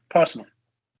 management, personal.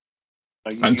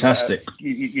 Fantastic.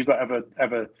 You've got to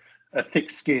have a thick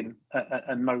skin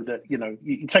and know that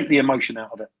you take the emotion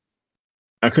out of it.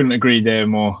 I couldn't agree there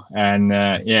more. And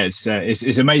it's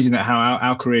amazing that how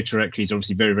our career trajectory is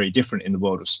obviously very, very different in the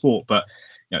world of sport. But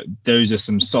those are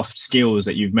some soft skills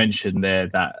that you've mentioned there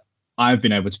that I've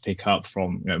been able to pick up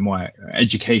from my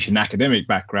education, academic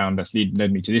background that's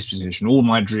led me to this position. All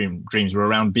my dreams were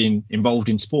around being involved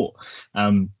in sport.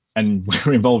 And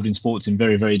we're involved in sports in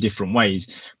very, very different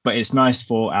ways. But it's nice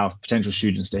for our potential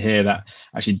students to hear that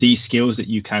actually these skills that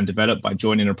you can develop by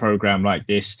joining a program like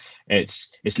this, it's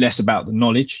less about the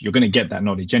knowledge. You're going to get that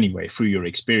knowledge anyway through your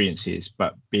experiences,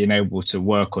 but being able to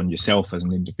work on yourself as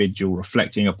an individual,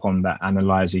 reflecting upon that,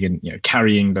 analyzing and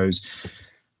carrying those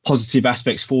positive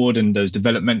aspects forward and those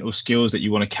developmental skills that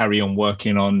you want to carry on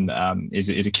working on is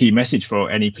a key message for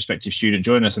any prospective student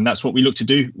joining us. And that's what we look to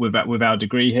do with our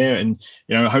degree here. And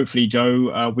hopefully,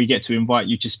 Joe, we get to invite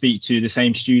you to speak to the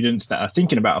same students that are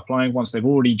thinking about applying once they've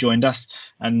already joined us,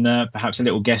 and perhaps a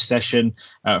little guest session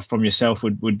from yourself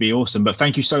would be awesome. But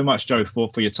thank you so much, Joe,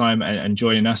 for your time and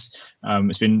joining us.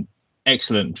 It's been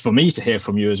excellent for me to hear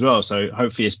from you as well. So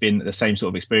hopefully it's been the same sort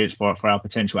of experience for our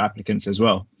potential applicants as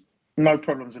well. No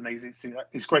problems, Anees.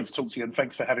 It's great to talk to you, and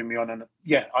thanks for having me on. And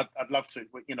yeah, I'd love to.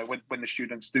 When the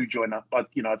students do join up,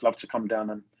 I'd love to come down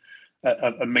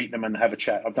and meet them and have a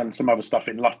chat. I've done some other stuff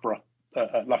in Loughborough,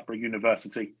 at Loughborough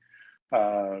University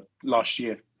last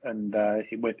year, and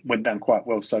it went down quite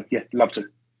well. So yeah, love to.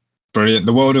 Brilliant.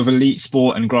 The world of elite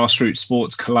sport and grassroots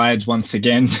sports collide once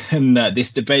again, and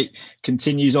this debate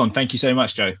continues on. Thank you so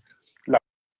much, Joe.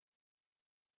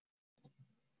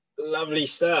 Lovely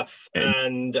stuff.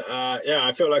 And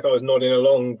I feel like I was nodding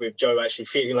along with Joe, actually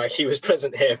feeling like he was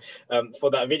present here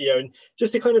for that video. And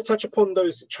just to kind of touch upon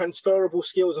those transferable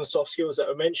skills and soft skills that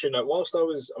I mentioned, whilst I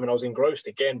was engrossed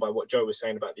again by what Joe was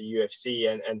saying about the UFC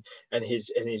and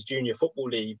his junior football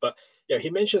league, but he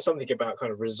mentioned something about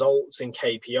kind of results and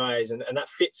KPIs, and that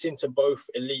fits into both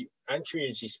elite and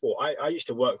community sport. I used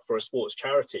to work for a sports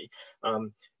charity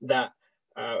that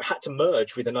had to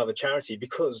merge with another charity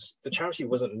because the charity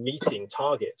wasn't meeting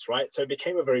targets, right? So it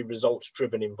became a very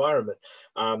results-driven environment.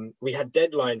 We had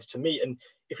deadlines to meet. And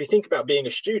if you think about being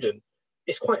a student,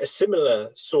 it's quite a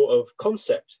similar sort of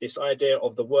concept, this idea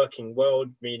of the working world,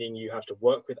 meaning you have to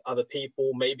work with other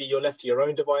people. Maybe you're left to your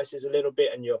own devices a little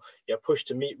bit and you're pushed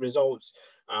to meet results.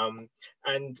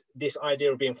 And this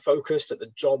idea of being focused at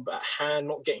the job at hand,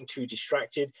 not getting too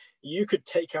distracted. You could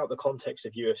take out the context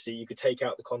of UFC, you could take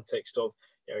out the context of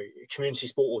community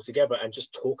sport altogether and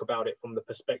just talk about it from the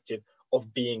perspective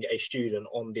of being a student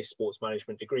on this sports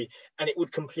management degree, and it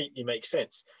would completely make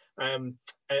sense. And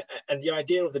the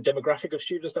idea of the demographic of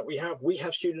students that we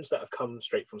have students that have come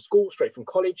straight from school, straight from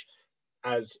college,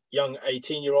 as young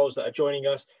 18-year-olds that are joining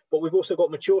us, but we've also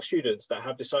got mature students that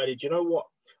have decided, you know what,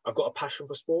 I've got a passion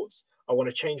for sports. I want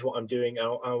to change what I'm doing. I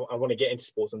want to get into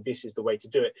sports, and this is the way to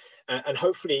do it. And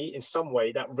hopefully, in some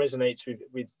way, that resonates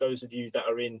with those of you that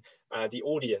are in the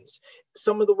audience.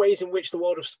 Some of the ways in which the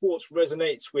world of sports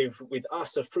resonates with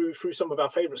us are through some of our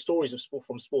favourite stories of sport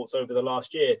from sports over the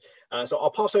last year. So I'll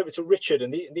pass over to Richard,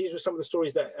 and these were some of the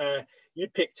stories that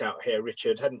you'd picked out here,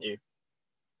 Richard, hadn't you?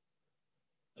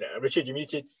 Yeah, Richard, you're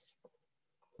muted.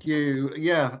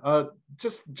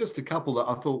 Just a couple that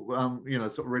I thought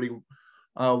sort of really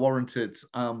warranted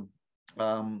a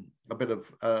bit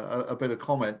of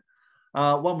comment.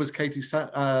 One was Katie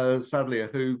Sadlier,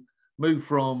 who moved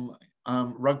from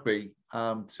rugby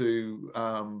to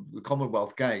the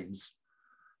Commonwealth Games,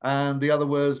 and the other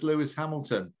was Lewis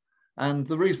Hamilton. And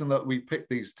the reason that we picked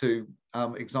these two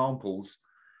examples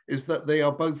is that they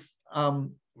are both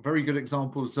very good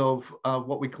examples of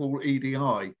what we call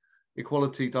EDI.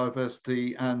 Equality,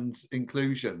 diversity, and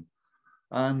inclusion,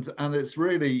 and it's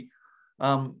really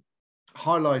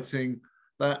highlighting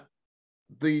that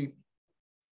the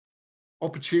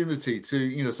opportunity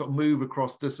to sort of move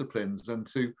across disciplines and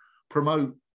to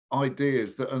promote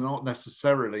ideas that are not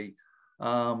necessarily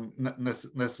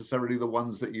the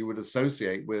ones that you would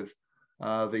associate with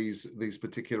these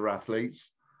particular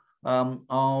athletes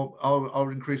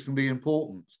are increasingly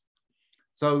important.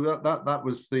 So that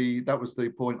was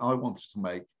the point I wanted to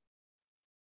make.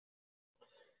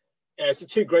 Yeah, so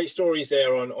two great stories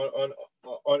there on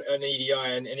EDI,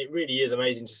 and it really is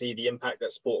amazing to see the impact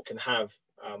that sport can have,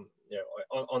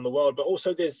 on the world. But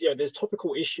also there's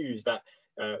topical issues that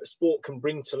sport can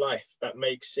bring to life that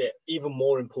makes it even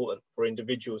more important for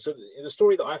individuals. So the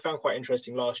story that I found quite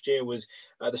interesting last year was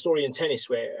the story in tennis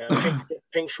where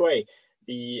Peng Shuai,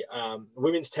 the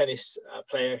women's tennis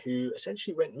player who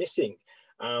essentially went missing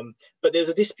But there was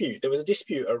a dispute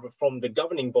from the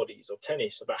governing bodies of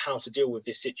tennis about how to deal with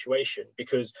this situation,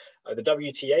 because the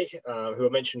WTA, who I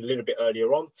mentioned a little bit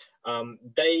earlier on,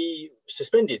 they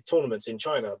suspended tournaments in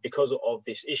China because of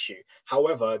this issue.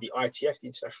 However, the ITF, the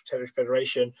International Tennis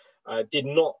Federation, did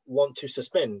not want to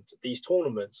suspend these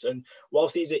tournaments. And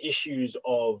whilst these are issues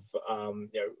of,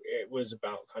 it was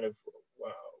about kind of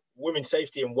women's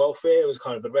safety and welfare, it was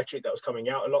kind of the rhetoric that was coming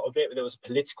out, a lot of it, but there was a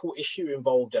political issue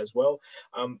involved as well.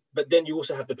 But then you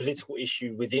also have the political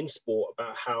issue within sport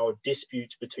about how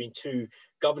disputes between two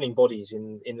governing bodies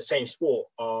in the same sport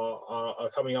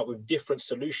are coming up with different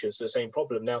solutions to the same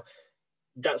problem. Now,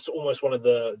 that's almost one of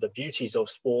the beauties of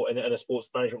sport and a sports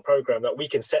management program, that we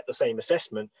can set the same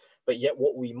assessment, but yet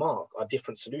what we mark are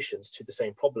different solutions to the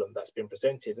same problem that's been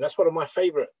presented. And that's one of my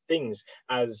favorite things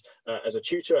as a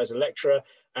tutor, as a lecturer.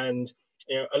 And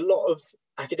a lot of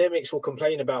academics will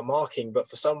complain about marking, but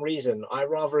for some reason I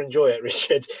rather enjoy it,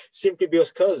 Richard, simply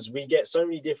because we get so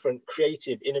many different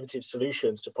creative, innovative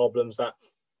solutions to problems that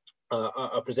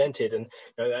are presented, and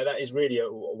that is really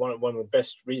one of the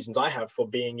best reasons I have for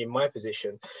being in my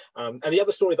position. And the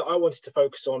other story that I wanted to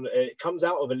focus on, it comes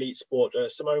out of elite sport.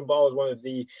 Simone Biles, one of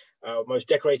the most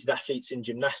decorated athletes in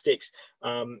gymnastics,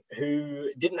 who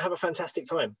didn't have a fantastic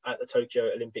time at the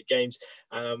Tokyo Olympic Games,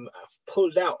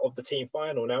 pulled out of the team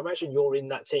final. Now imagine you're in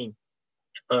that team.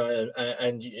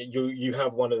 And you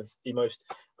have one of the most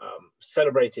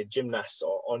celebrated gymnasts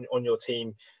on your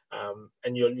team,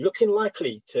 and you're looking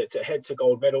likely to head to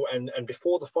gold medal, and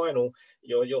before the final,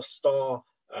 your star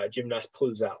gymnast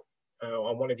pulls out,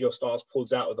 and one of your stars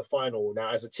pulls out of the final.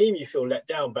 Now, as a team, you feel let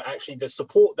down, but actually the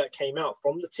support that came out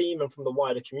from the team and from the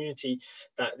wider community,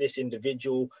 that this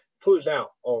individual pulled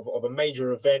out of a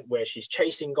major event where she's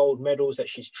chasing gold medals that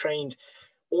she's trained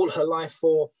all her life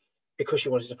for, because she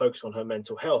wanted to focus on her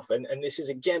mental health. And this is,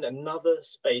 again, another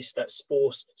space that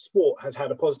sport has had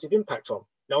a positive impact on.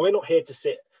 Now, we're not here to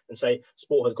sit and say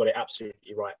sport has got it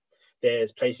absolutely right.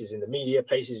 There's places in the media,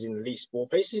 places in elite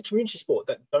sport, places in community sport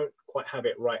that don't quite have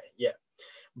it right yet.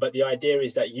 But the idea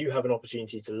is that you have an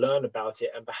opportunity to learn about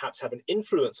it and perhaps have an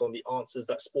influence on the answers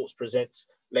that sports presents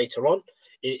later on.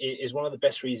 It is one of the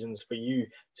best reasons for you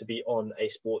to be on a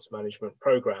sports management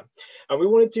program. And we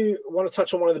want to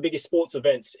touch on one of the biggest sports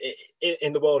events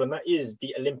in the world, and that is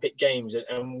the Olympic Games.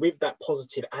 And with that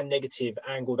positive and negative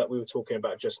angle that we were talking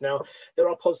about just now, there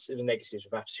are positives and negatives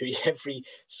with absolutely every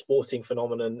sporting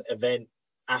phenomenon, event,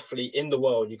 athlete in the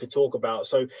world you could talk about.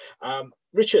 So,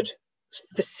 Richard,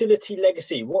 facility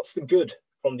legacy, what's the good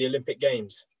from the Olympic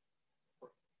Games?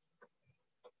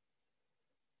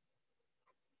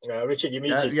 Richard, you're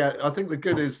muted. Yeah, I think the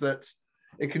good is that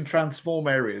it can transform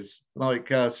areas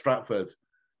like Stratford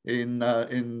in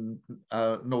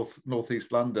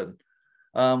northeast London.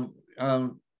 Areas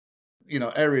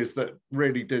that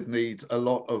really did need a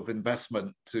lot of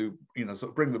investment to sort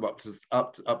of bring them up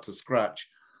to scratch,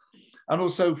 and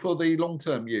also for the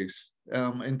long-term use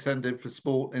intended for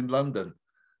sport in London.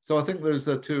 So I think those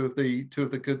are two of the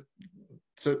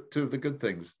good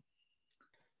things.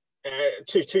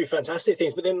 Two fantastic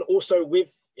things, but then also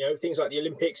with things like the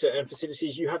Olympics and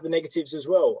facilities, you have the negatives as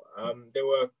well. There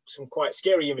were some quite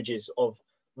scary images of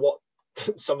what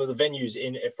some of the venues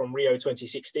from Rio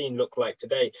 2016 look like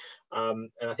today,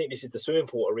 and I think this is the swimming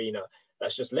pool arena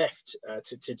that's just left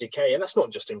to decay. And that's not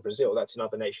just in Brazil, that's in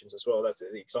other nations as well. That's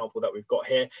the example that we've got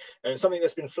here, and something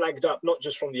that's been flagged up not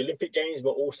just from the Olympic Games, but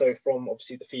also from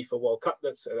obviously the FIFA World Cup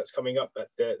that's coming up at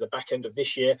the back end of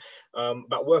this year,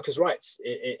 about workers' rights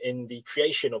in the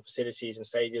creation of facilities and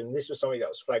stadiums. And this was something that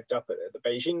was flagged up at the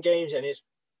Beijing Games, and it's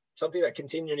something that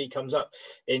continually comes up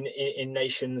in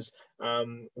nations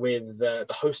with the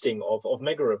hosting of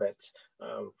mega events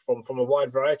from a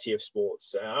wide variety of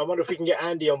sports. I wonder if we can get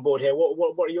Andy on board here.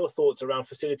 What are your thoughts around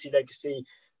facility legacy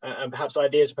and perhaps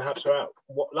ideas about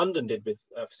what London did with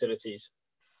facilities?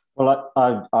 Well,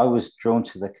 I was drawn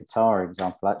to the Qatar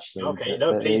example, actually.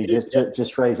 Okay,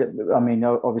 just raise it. I mean,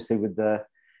 obviously with the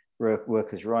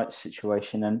workers' rights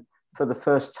situation, and for the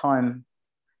first time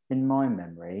in my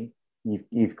memory,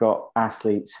 you've got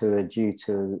athletes who are due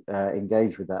to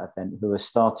engage with that event who are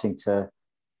starting to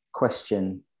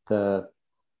question the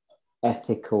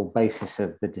ethical basis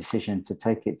of the decision to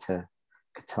take it to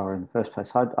Qatar in the first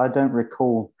place. I don't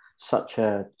recall such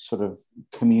a sort of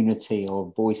community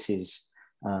or voices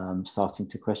starting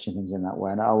to question things in that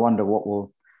way. And I wonder what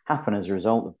will happen as a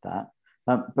result of that.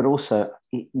 But also,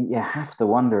 you have to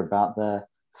wonder about the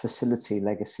facility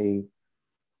legacy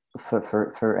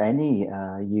for any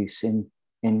use in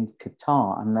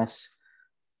Qatar, unless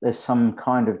there's some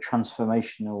kind of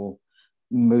transformational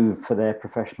move for their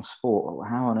professional sport.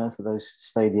 How on earth are those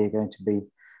stadia going to be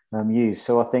use.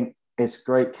 So I think it's a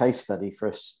great case study for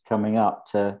us coming up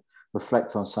to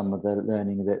reflect on some of the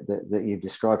learning that you've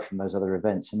described from those other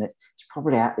events. And it's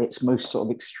probably at its most sort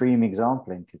of extreme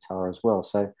example in Qatar as well.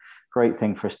 So great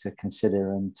thing for us to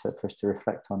consider and for us to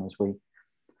reflect on as we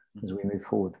move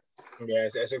forward. Yeah,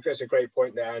 it's a great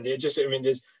point there, and there's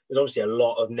obviously a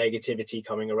lot of negativity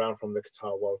coming around from the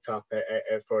Qatar World Cup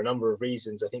for a number of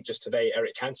reasons. I think just today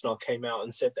Eric Cantona came out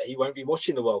and said that he won't be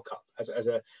watching the World Cup as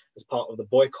part of the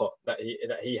boycott that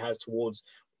he has towards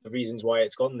the reasons why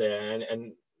it's gone there,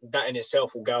 and that in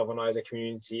itself will galvanize a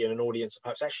community and an audience.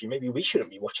 Perhaps actually maybe we shouldn't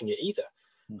be watching it either.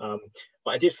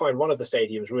 But I did find one of the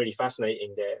stadiums really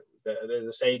fascinating there. There's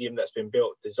a stadium that's been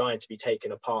built, designed to be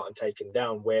taken apart and taken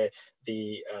down, where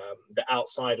the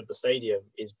outside of the stadium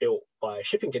is built by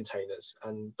shipping containers.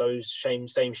 And those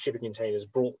same shipping containers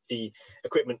brought the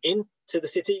equipment in to the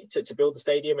city to build the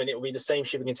stadium. And it will be the same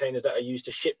shipping containers that are used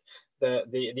to ship the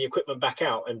equipment back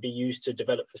out and be used to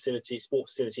develop sport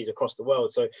facilities across the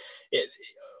world. So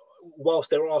whilst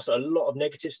there are a lot of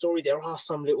negative story, there are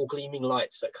some little gleaming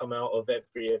lights that come out of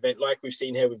every event, like we've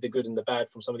seen here with the good and the bad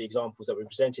from some of the examples that we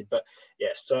presented. But yeah,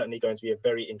 certainly going to be a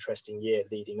very interesting year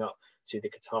leading up to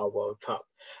the Qatar World Cup.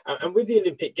 And with the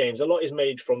Olympic Games, a lot is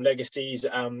made from legacies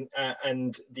and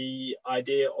the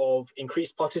idea of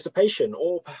increased participation,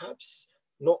 or perhaps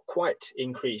not quite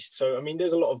increased. So, I mean,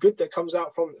 there's a lot of good that comes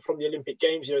out from the Olympic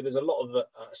Games. There's a lot of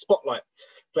spotlight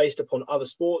placed upon other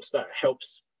sports that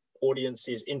helps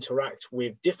audiences interact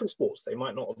with different sports they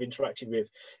might not have interacted with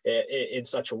in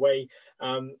such a way.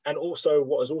 And also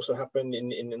what has also happened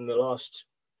in the last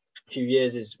few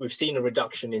years is we've seen a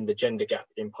reduction in the gender gap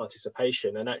in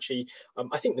participation. And actually,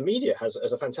 I think the media has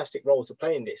a fantastic role to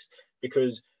play in this,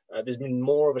 because there's been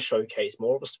more of a showcase,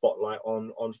 more of a spotlight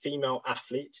on female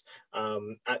athletes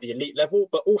at the elite level,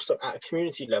 but also at a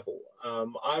community level.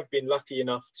 I've been lucky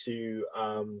enough to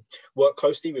work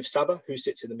closely with Saba, who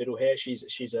sits in the middle here.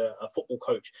 She's a football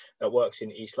coach that works in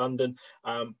East London.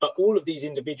 But all of these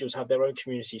individuals have their own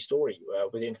community story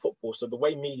within football. So the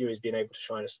way media is being able to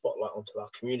shine a spotlight onto our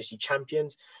community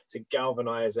champions to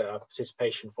galvanize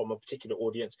participation from a particular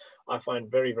audience, I find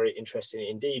very, very interesting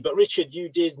indeed. But Richard, you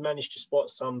did manage to spot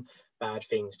some bad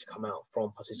things to come out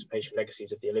from participation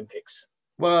legacies of the Olympics.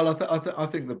 Well, I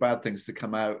think the bad things to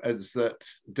come out is that,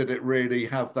 did it really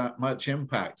have that much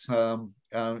impact?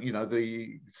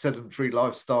 The sedentary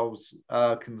lifestyles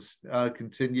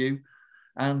continue,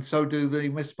 and so do the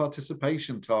missed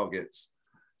participation targets.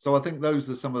 So I think those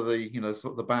are some of the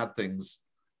sort of the bad things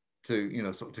to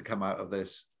to come out of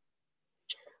this.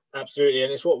 Absolutely,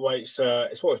 and it's what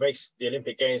makes the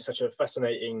Olympic Games such a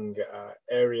fascinating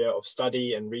area of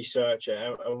study and research,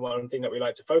 and one thing that we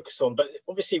like to focus on. But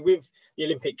obviously, with the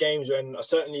Olympic Games, and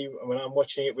certainly when I'm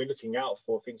watching it, we're looking out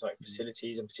for things like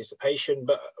facilities and participation.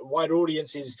 But wider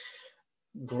audiences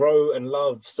grow and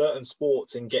love certain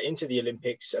sports and get into the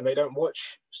Olympics, and they don't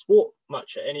watch sport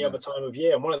much at any other time of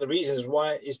year. And one of the reasons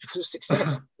why is because of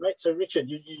success, right? So, Richard,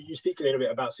 you speak a little bit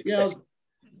about success.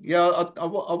 Yeah, I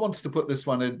wanted to put this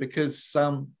one in because,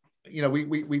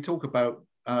 we talk about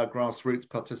grassroots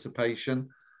participation,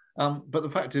 but the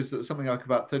fact is that something like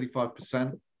about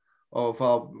 35% of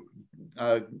our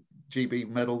GB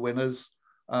medal winners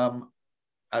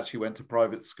actually went to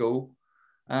private school.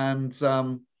 And,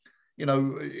 when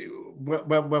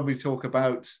we talk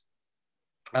about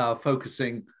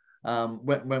focusing,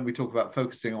 when we talk about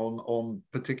focusing on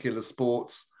particular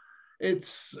sports,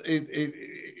 it's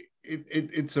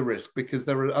a risk, because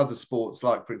there are other sports,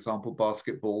 like, for example,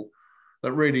 basketball,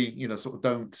 that really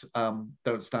don't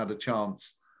stand a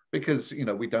chance, because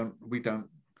we don't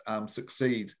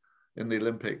succeed in the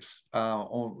Olympics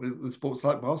on sports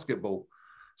like basketball.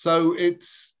 So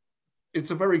it's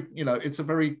a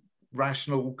very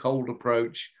rational, cold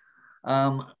approach,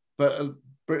 but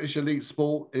British elite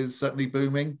sport is certainly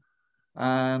booming,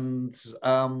 and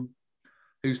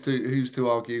who's to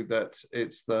argue that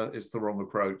it's the wrong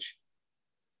approach?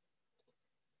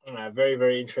 Very,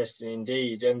 very interesting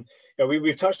indeed. And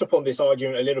we've touched upon this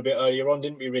argument a little bit earlier on,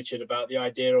 didn't we, Richard, about the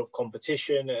idea of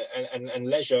competition and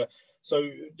leisure. So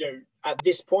at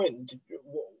this point,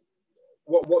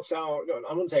 what's our,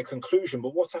 I wouldn't say a conclusion,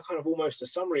 but what's our kind of almost a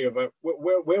summary of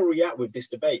where are we at with this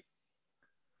debate?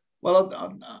 Well,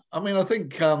 I mean, I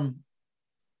think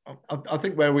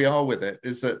where we are with it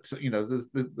is that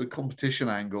the competition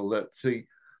angle, that the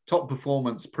top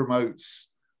performance promotes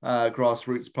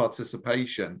grassroots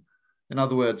participation. In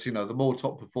other words, the more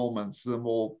top performance, the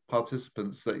more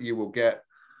participants that you will get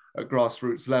at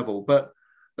grassroots level. But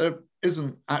there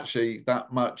isn't actually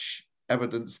that much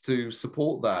evidence to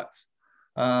support that.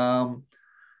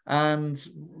 And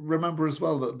remember as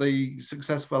well that the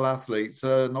successful athletes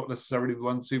are not necessarily the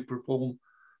ones who perform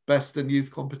best in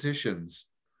youth competitions.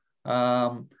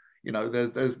 You know,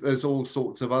 there's all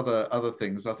sorts of other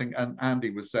things. I think, and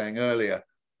Andy was saying earlier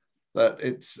that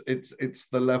it's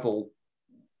the level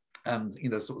and, you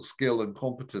know, sort of skill and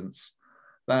competence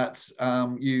that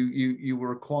you will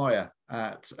require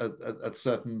at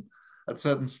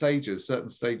certain stages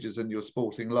in your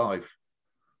sporting life.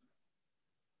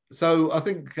 So I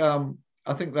think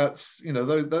that's, you know,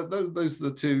 those are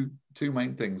the two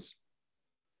main things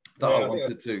that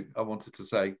I wanted to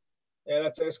say. Yeah,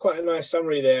 that's quite a nice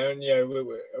summary there. And, you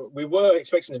know, we were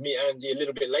expecting to meet Andy a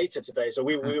little bit later today, so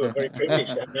we were very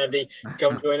privileged to have Andy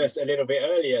come join us a little bit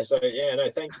earlier. So yeah, no,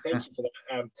 thank you for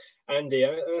that, Andy.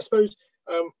 And I suppose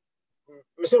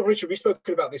myself and Richard, we've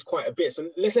spoken about this quite a bit. So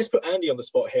let's put Andy on the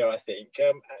spot here. I think,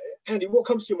 Andy, what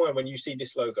comes to your mind when you see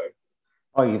this logo?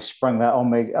 Oh, you've sprung that on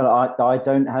me. I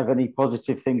don't have any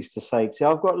positive things to say. See,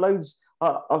 I've got loads.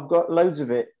 I've got loads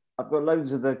of it. I've got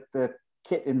loads of the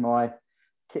kit in my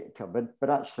kit cupboard. But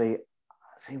actually,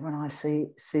 see, when I see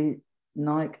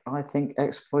Nike, I think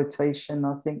exploitation.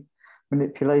 I think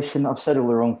manipulation. I've said all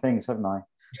the wrong things, haven't I?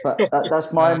 But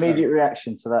that's my immediate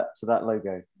reaction to that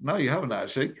logo. No, you haven't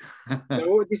actually.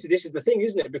 No, this is the thing,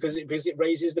 isn't it? Because it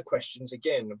raises the questions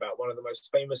again about one of the most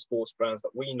famous sports brands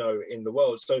that we know in the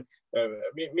world. So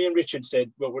me and Richard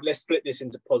said, well, let's split this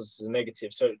into positives and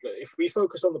negatives. So if we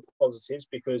focus on the positives,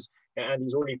 because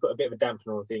Andy's already put a bit of a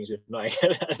dampener on things with Nike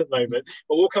at the moment,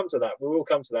 but we'll come to that. We will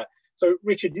come to that. So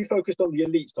Richard, you focused on the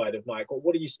elite side of Nike.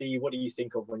 What do you see? What do you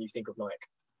think of when you think of Nike?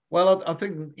 Well, I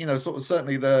think, you know, sort of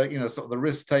certainly the, you know, sort of the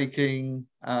risk taking,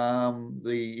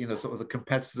 the, you know, sort of the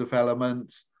competitive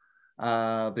elements,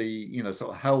 the, you know,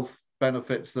 sort of health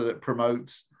benefits that it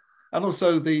promotes, and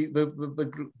also the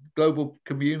global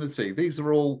community. These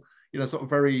are all, you know, sort of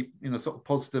very, you know, sort of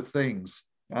positive things.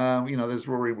 You know, there's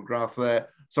Rory McIlroy,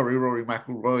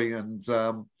 and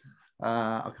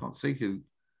I can't see who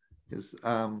is,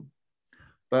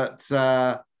 but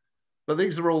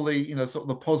these are all the, you know, sort of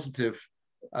the positive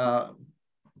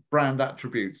brand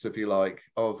attributes, if you like,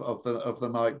 of the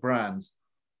Nike brand.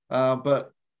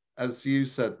 But as you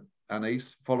said,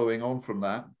 Anees, following on from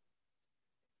that.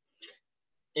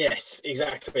 Yes,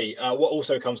 exactly. What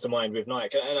also comes to mind with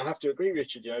Nike, and I have to agree,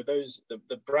 Richard, you know,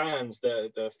 the brands,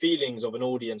 the feelings of an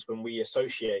audience when we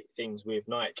associate things with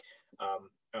Nike.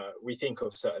 We think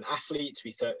of certain athletes,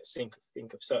 we think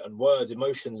of certain words,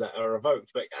 emotions that are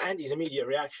evoked. But Andy's immediate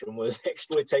reaction was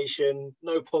exploitation,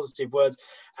 no positive words.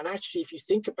 And actually, if you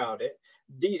think about it,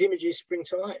 these images spring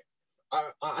to life.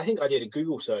 I think I did a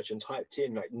Google search and typed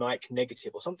in like Nike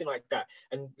negative or something like that.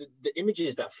 And the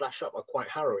images that flash up are quite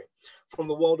harrowing. From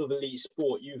the world of elite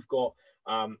sport, you've got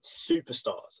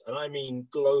superstars, and I mean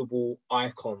global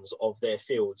icons of their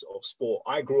fields of sport.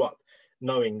 I grew up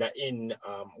knowing that in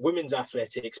women's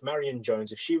athletics, Marion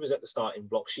Jones, if she was at the starting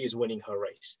block, she is winning her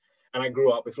race. And I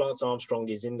grew up, if Lance Armstrong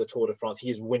is in the Tour de France, he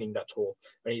is winning that tour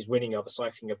and he's winning other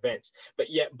cycling events.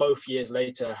 But yet both years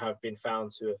later have been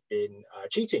found to have been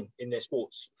cheating in their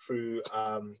sports through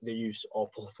the use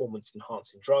of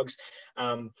performance-enhancing drugs.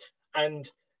 And,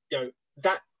 you know,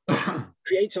 that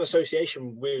creates an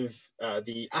association with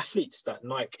the athletes that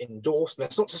Nike endorse. And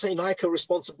that's not to say Nike are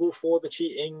responsible for the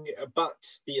cheating, but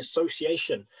the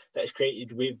association that is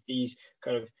created with these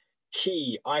kind of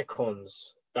key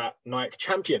icons that Nike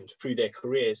championed through their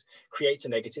careers creates a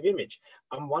negative image.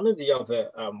 And one of the other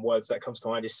words that comes to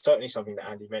mind is certainly something that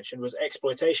Andy mentioned, was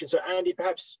exploitation. So Andy,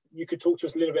 perhaps you could talk to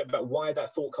us a little bit about why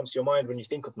that thought comes to your mind when you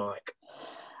think of Nike.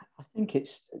 I think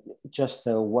it's just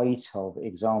the weight of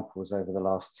examples over the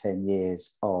last 10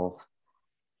 years of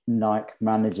Nike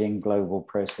managing global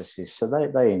processes. So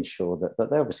they ensure that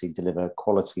they obviously deliver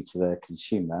quality to their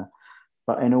consumer,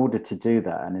 but in order to do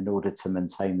that and in order to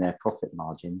maintain their profit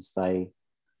margins, they,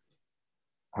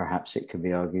 perhaps it could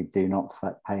be argued, do not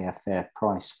pay a fair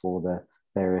price for the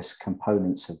various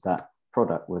components of that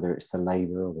product, whether it's the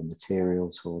labor or the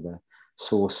materials or the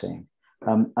sourcing.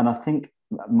 And I think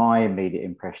my immediate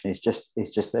impression is just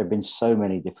there have been so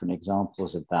many different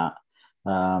examples of that,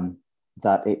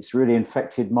 that it's really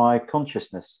infected my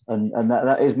consciousness, and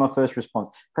that is my first response.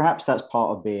 Perhaps that's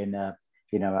part of being,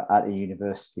 you know, at a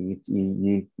university.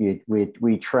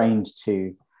 We trained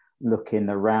to look in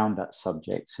around at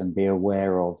subjects and be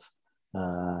aware of,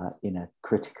 you know,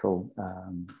 critical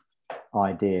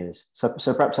ideas.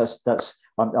 So perhaps that's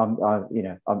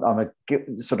I'm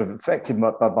sort of affected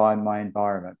by my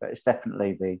environment, but it's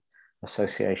definitely the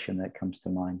association that comes to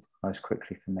mind most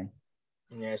quickly for me.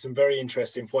 Yeah, some very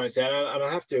interesting points there, and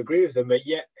I have to agree with them. But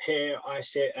yet here I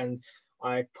sit and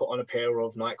I put on a pair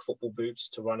of Nike football boots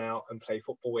to run out and play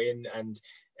football in, and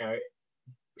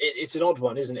it's an odd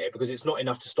one, isn't it? Because it's not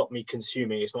enough to stop me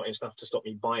consuming, it's not enough to stop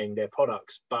me buying their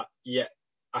products, but yet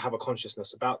I have a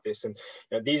consciousness about this. And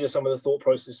these are some of the thought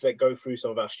processes that go through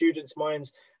some of our students'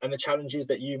 minds, and the challenges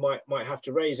that you might have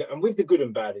to raise. And with the good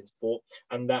and bad in sport,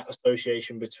 and that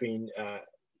association between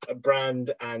a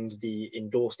brand and the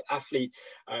endorsed athlete,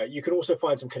 you can also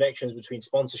find some connections between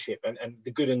sponsorship and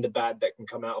the good and the bad that can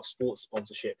come out of sports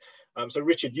sponsorship. So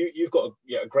Richard, you've got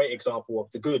a great example of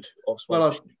the good of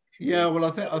sponsorship.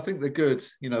 I think the good,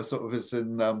 sort of is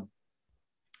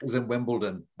in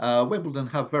Wimbledon. Wimbledon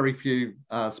have very few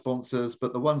sponsors,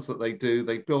 but the ones that they do,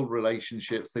 they build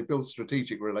relationships, they build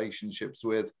strategic relationships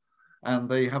with, and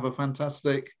they have a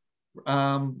fantastic,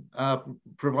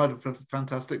 provide a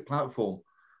fantastic platform.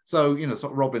 So,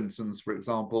 sort of Robinson's, for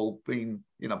example, been,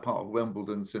 part of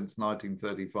Wimbledon since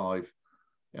 1935.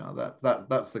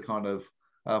 That's the kind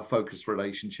of focused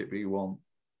relationship you want.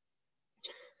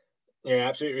 Yeah,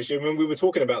 absolutely. When we were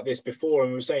talking about this before,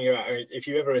 and we were saying about if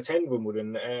you ever attend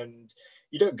Wimbledon, and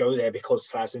you don't go there because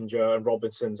Slazenger and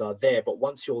Robinsons are there, but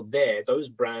once you're there, those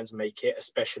brands make it a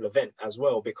special event as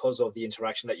well because of the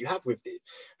interaction that you have with it.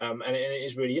 And it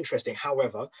is really interesting.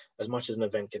 However, as much as an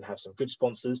event can have some good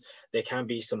sponsors, there can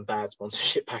be some bad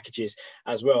sponsorship packages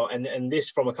as well. And this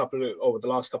from over the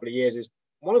last couple of years is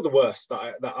one of the worst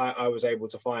that I was able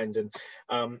to find. And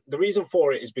the reason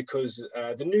for it is because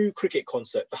the new cricket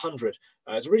concept, the 100,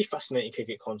 is a really fascinating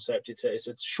cricket concept. It's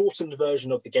a shortened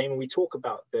version of the game, and we talk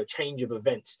about the change of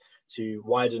events to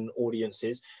widen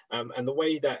audiences. And the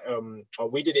way that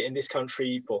we did it in this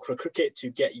country for cricket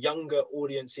to get younger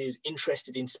audiences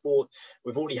interested in sport,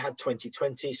 we've already had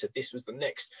 2020, so this was the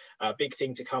next big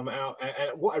thing to come out.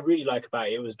 And what I really like about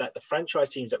it was that the franchise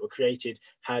teams that were created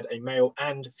had a male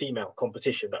and female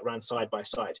competition that ran side by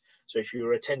side. So if you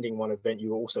were attending one event,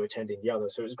 you were also attending the other.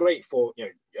 So it was great for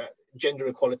gender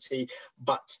equality,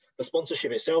 but the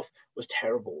sponsorship itself was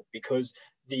terrible because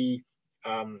the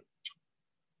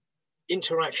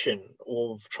interaction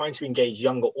of trying to engage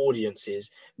younger audiences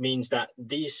means that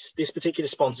this particular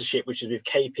sponsorship, which is with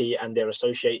KP and their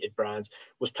associated brands,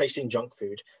 was placing junk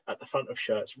food at the front of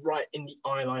shirts, right in the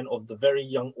eye line of the very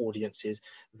young audiences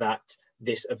that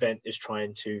this event is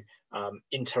trying to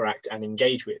interact and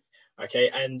engage with. Okay,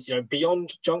 and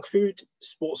beyond junk food,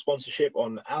 sports sponsorship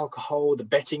on alcohol, the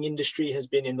betting industry has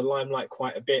been in the limelight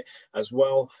quite a bit as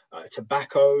well.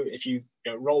 Tobacco, if you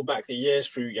roll back the years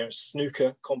through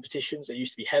snooker competitions that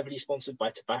used to be heavily sponsored by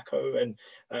tobacco, and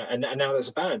now there's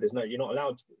a ban. You're not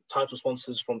allowed title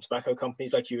sponsors from tobacco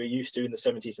companies like you were used to in the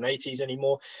 70s and 80s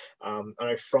anymore. I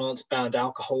know France banned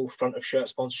alcohol front of shirt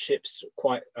sponsorships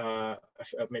quite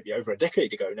maybe over a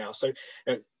decade ago now. So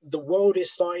the world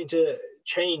is starting to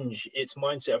change its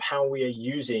mindset of how we are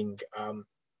using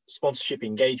sponsorship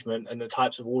engagement and the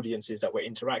types of audiences that we're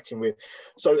interacting with.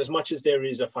 So as much as there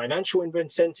is a financial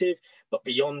incentive, but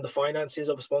beyond the finances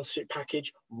of a sponsorship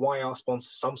package, why are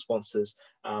some sponsors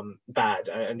bad?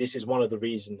 And this is one of the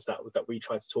reasons that we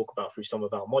try to talk about through some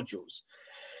of our modules.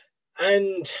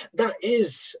 And that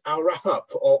is our wrap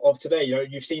up of today.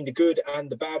 You've seen the good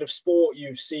and the bad of sport.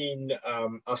 You've seen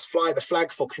us fly the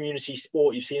flag for community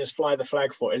sport. You've seen us fly the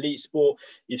flag for elite sport.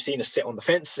 You've seen us sit on the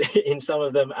fence in some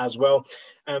of them as well.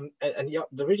 And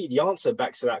the answer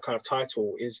back to that kind of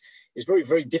title is very,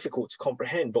 very difficult to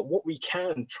comprehend. But what we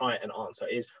can try and answer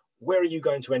is, where are you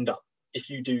going to end up if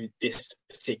you do this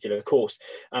particular course?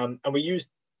 And we use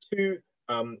two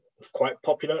quite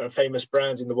popular and famous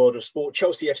brands in the world of sport,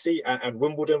 Chelsea FC and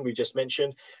Wimbledon, we just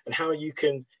mentioned, and how you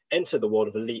can enter the world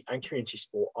of elite and community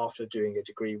sport after doing a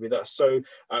degree with us. So,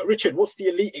 Richard, what's the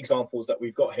elite examples that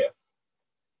we've got here?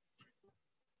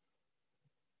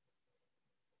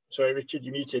 Sorry, Richard,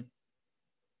 you muted.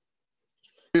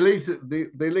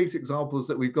 The elite examples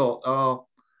that we've got are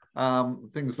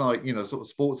things like, sort of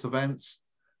sports events,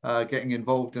 getting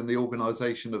involved in the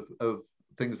organisation of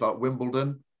things like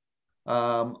Wimbledon.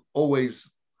 Always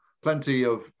plenty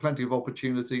of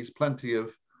opportunities, plenty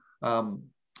of sort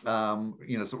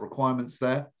of requirements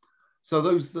there. So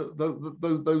those are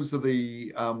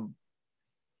the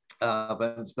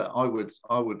events that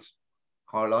I would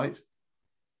highlight.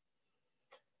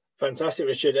 Fantastic,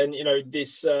 Richard. And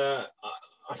this I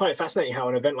find it fascinating how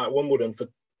an event like Wimbledon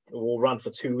will run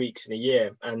for 2 weeks in a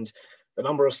year, and the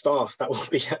number of staff that will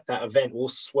be at that event will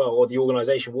swell, or the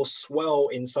organisation will swell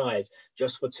in size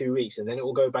just for 2 weeks, and then it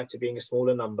will go back to being a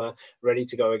smaller number, ready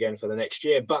to go again for the next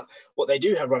year. But what they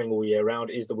do have running all year round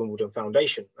is the Wimbledon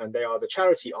Foundation, and they are the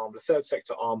charity arm, the third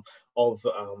sector arm of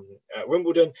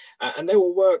Wimbledon, and they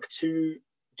will work to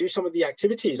do some of the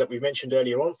activities that we've mentioned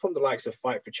earlier on from the likes of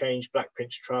Fight for Change, Black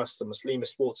Prince Trust, the Muslima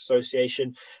Sports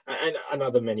Association, and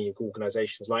other many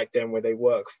organisations like them, where they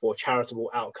work for charitable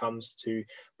outcomes to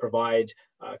provide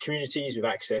communities with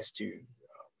access to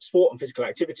sport and physical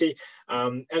activity.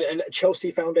 And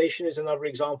Chelsea Foundation is another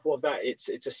example of that. It's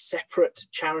a separate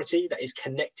charity that is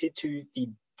connected to the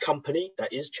company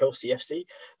that is Chelsea FC,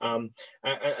 and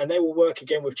they will work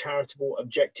again with charitable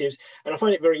objectives. And I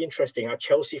find it very interesting how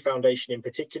Chelsea Foundation in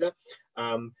particular,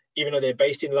 even though they're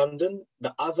based in London,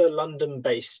 the other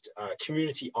London-based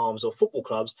community arms or football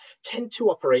clubs tend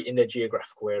to operate in their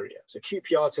geographical area. So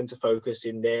QPR tend to focus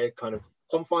in their kind of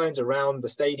confines around the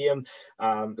stadium.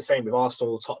 The same with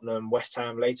Arsenal, Tottenham, West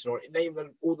Ham, Leighton, or name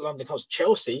them, all the London clubs.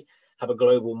 Chelsea have a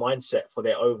global mindset for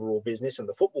their overall business, and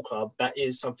the football club, that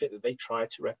is something that they try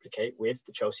to replicate with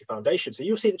the Chelsea Foundation. So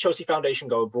you'll see the Chelsea Foundation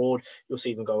go abroad, you'll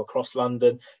see them go across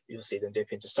London, you'll see them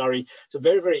dip into Surrey. So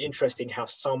very, very interesting how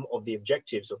some of the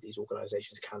objectives of these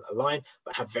organisations can align,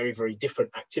 but have very, very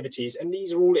different activities. And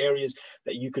these are all areas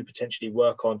that you could potentially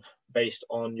work on based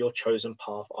on your chosen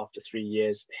path after 3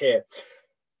 years here.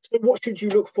 So what should you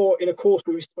look for in a course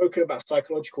where we've spoken about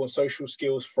psychological and social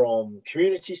skills from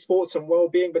community sports and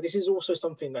well-being, but this is also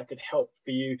something that could help for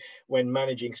you when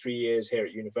managing 3 years here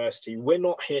at university. We're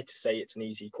not here to say it's an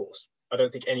easy course. I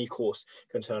don't think any course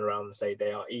can turn around and say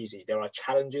they are easy. There are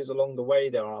challenges along the way.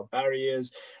 There are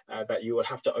barriers that you will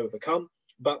have to overcome.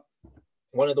 But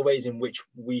one of the ways in which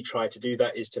we try to do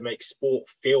that is to make sport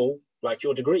feel like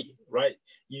your degree, right?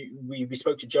 We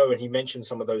spoke to Joe and he mentioned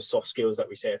some of those soft skills that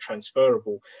we say are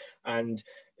transferable. And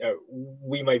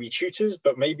we may be tutors,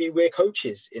 but maybe we're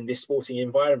coaches in this sporting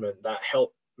environment that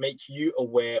help make you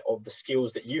aware of the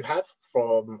skills that you have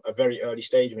from a very early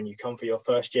stage when you come for your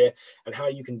first year, and how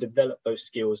you can develop those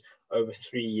skills over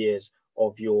 3 years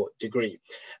of your degree.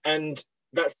 And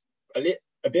that's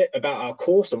a bit about our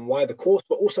course and why the course,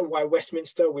 but also why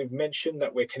Westminster. We've mentioned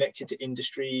that we're connected to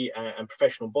industry and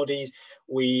professional bodies.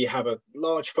 We have a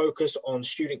large focus on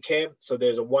student care. So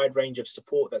there's a wide range of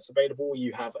support that's available.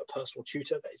 You have a personal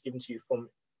tutor that is given to you from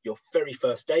your very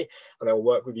first day, and they'll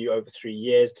work with you over 3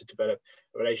 years to develop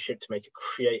a relationship, to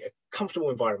create a comfortable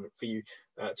environment for you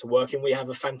to work in. We have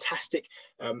a fantastic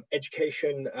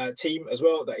education team as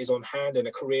well that is on hand, and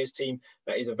a careers team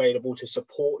that is available to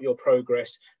support your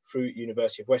progress through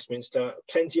University of Westminster.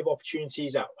 Plenty of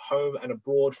opportunities at home and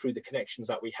abroad through the connections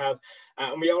that we have.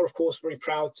 And we are, of course, very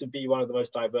proud to be one of the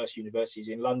most diverse universities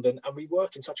in London, and we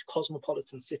work in such a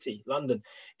cosmopolitan city. London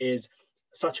is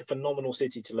such a phenomenal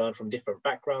city to learn from different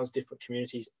backgrounds, different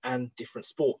communities, and different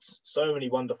sports. So many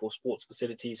wonderful sports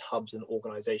facilities, hubs, and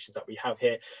organizations that we have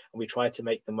here, and we try to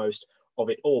make the most of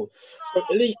it all. So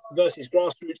elite versus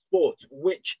grassroots sports,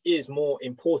 which is more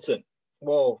important?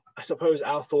 Well, I suppose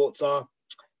our thoughts are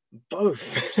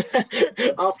both.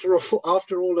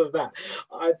 after all of that,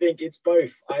 I think it's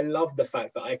both. I love the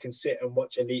fact that I can sit and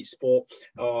watch elite sport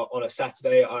on a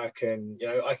Saturday. I can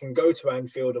go to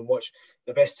Anfield and watch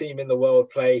the best team in the world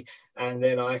play, and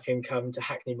then I can come to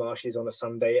Hackney Marshes on a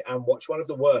Sunday and watch one of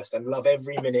the worst and love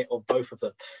every minute of both of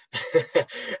them.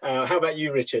 How about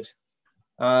you, Richard?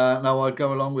 No, I'd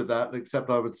go along with that, except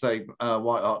I would say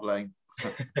White Hart Lane.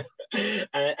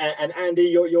 And Andy,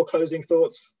 your closing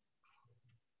thoughts?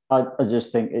 I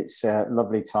just think it's a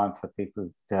lovely time for people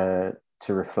to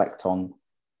reflect on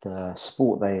the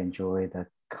sport they enjoy, the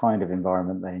kind of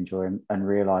environment they enjoy, and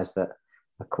realise that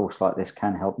a course like this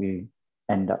can help you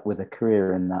end up with a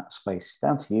career in that space. It's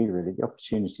down to you, really. The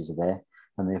opportunities are there,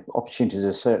 and the opportunities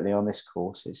are certainly on this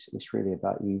course. It's really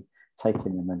about you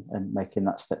taking them and making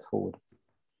that step forward.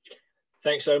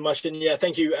 Thanks so much. And yeah,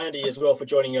 thank you, Andy, as well, for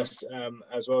joining us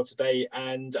as well today.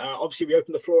 And obviously, we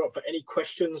open the floor up for any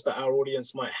questions that our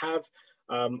audience might have.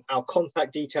 Our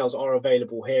contact details are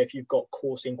available here. If you've got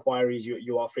course inquiries,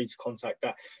 you are free to contact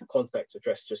that contact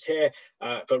address just here.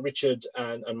 But Richard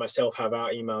and myself have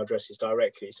our email addresses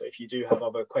directly. So if you do have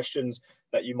other questions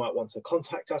that you might want to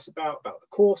contact us about the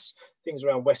course, things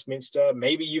around Westminster,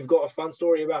 maybe you've got a fun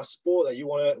story about sport that you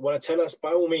want to tell us,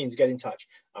 by all means, get in touch.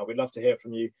 We'd love to hear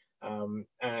from you.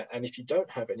 And if you don't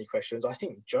have any questions, I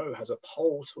think Joe has a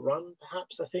poll to run,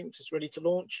 perhaps, I think, just ready to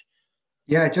launch.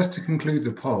 Yeah, just to conclude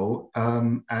the poll,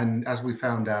 and as we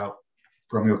found out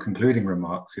from your concluding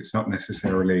remarks, it's not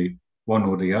necessarily one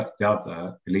or the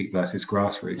other, elite versus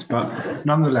grassroots, but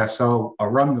nonetheless, I'll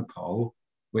run the poll,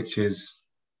 which is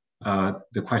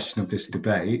the question of this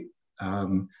debate,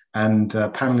 and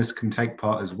panelists can take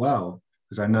part as well,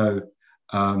 because I know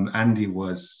Andy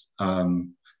was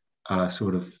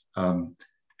sort of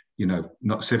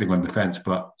not sitting on the fence,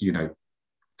 but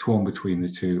torn between the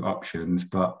two options.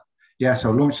 But yes,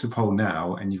 I'll launch the poll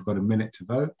now, and you've got a minute to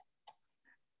vote.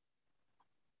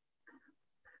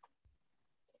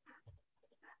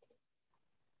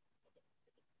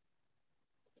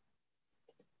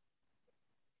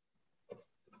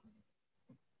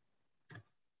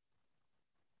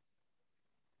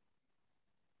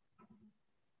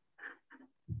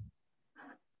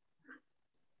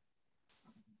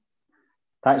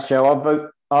 Thanks, Joe.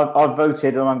 I've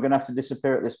voted, and I'm going to have to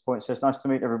disappear at this point. So it's nice to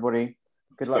meet everybody.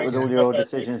 Good luck with all your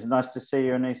decisions. Nice to see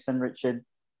you, Anees and Richard.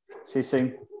 See you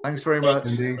soon. Thanks very much.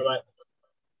 Bye-bye.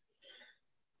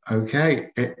 Okay,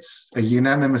 it's a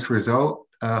unanimous result.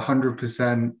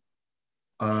 100%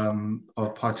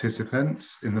 of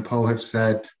participants in the poll have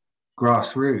said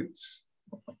grassroots.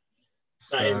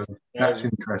 That's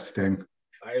interesting.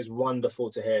 That is wonderful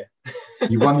to hear.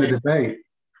 You won the debate.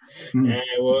 Yeah,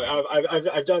 well,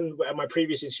 I've done at my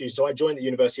previous institution. So I joined the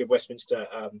University of Westminster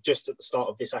just at the start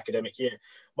of this academic year.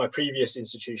 My previous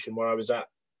institution where I was at,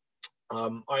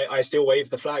 I still wave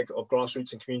the flag of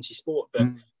grassroots and community sport, but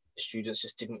students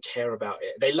just didn't care about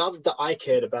it. They loved that I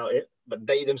cared about it, but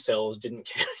they themselves didn't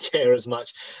care as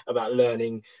much about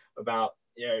learning about,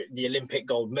 you know, the Olympic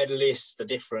gold medalists, the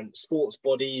different sports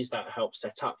bodies that help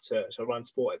set up to run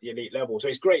sport at the elite level. So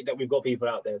it's great that we've got people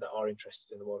out there that are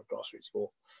interested in the world of grassroots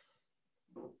sport.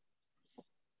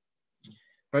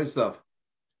 Great stuff.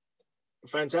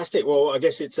 Fantastic. Well, I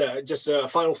guess it's just a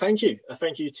final thank you. A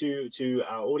thank you to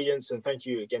our audience, and thank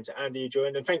you again to Andy who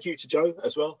joined, and thank you to Joe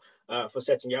as well for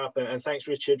setting it up, and thanks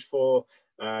Richard for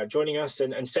joining us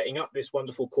and setting up this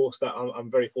wonderful course that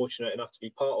I'm very fortunate enough to be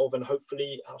part of, and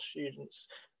hopefully our students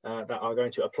that are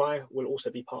going to apply will also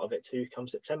be part of it too come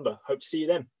September. Hope to see you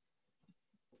then.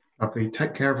 Lovely.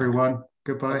 Take care, everyone.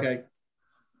 Goodbye. Okay.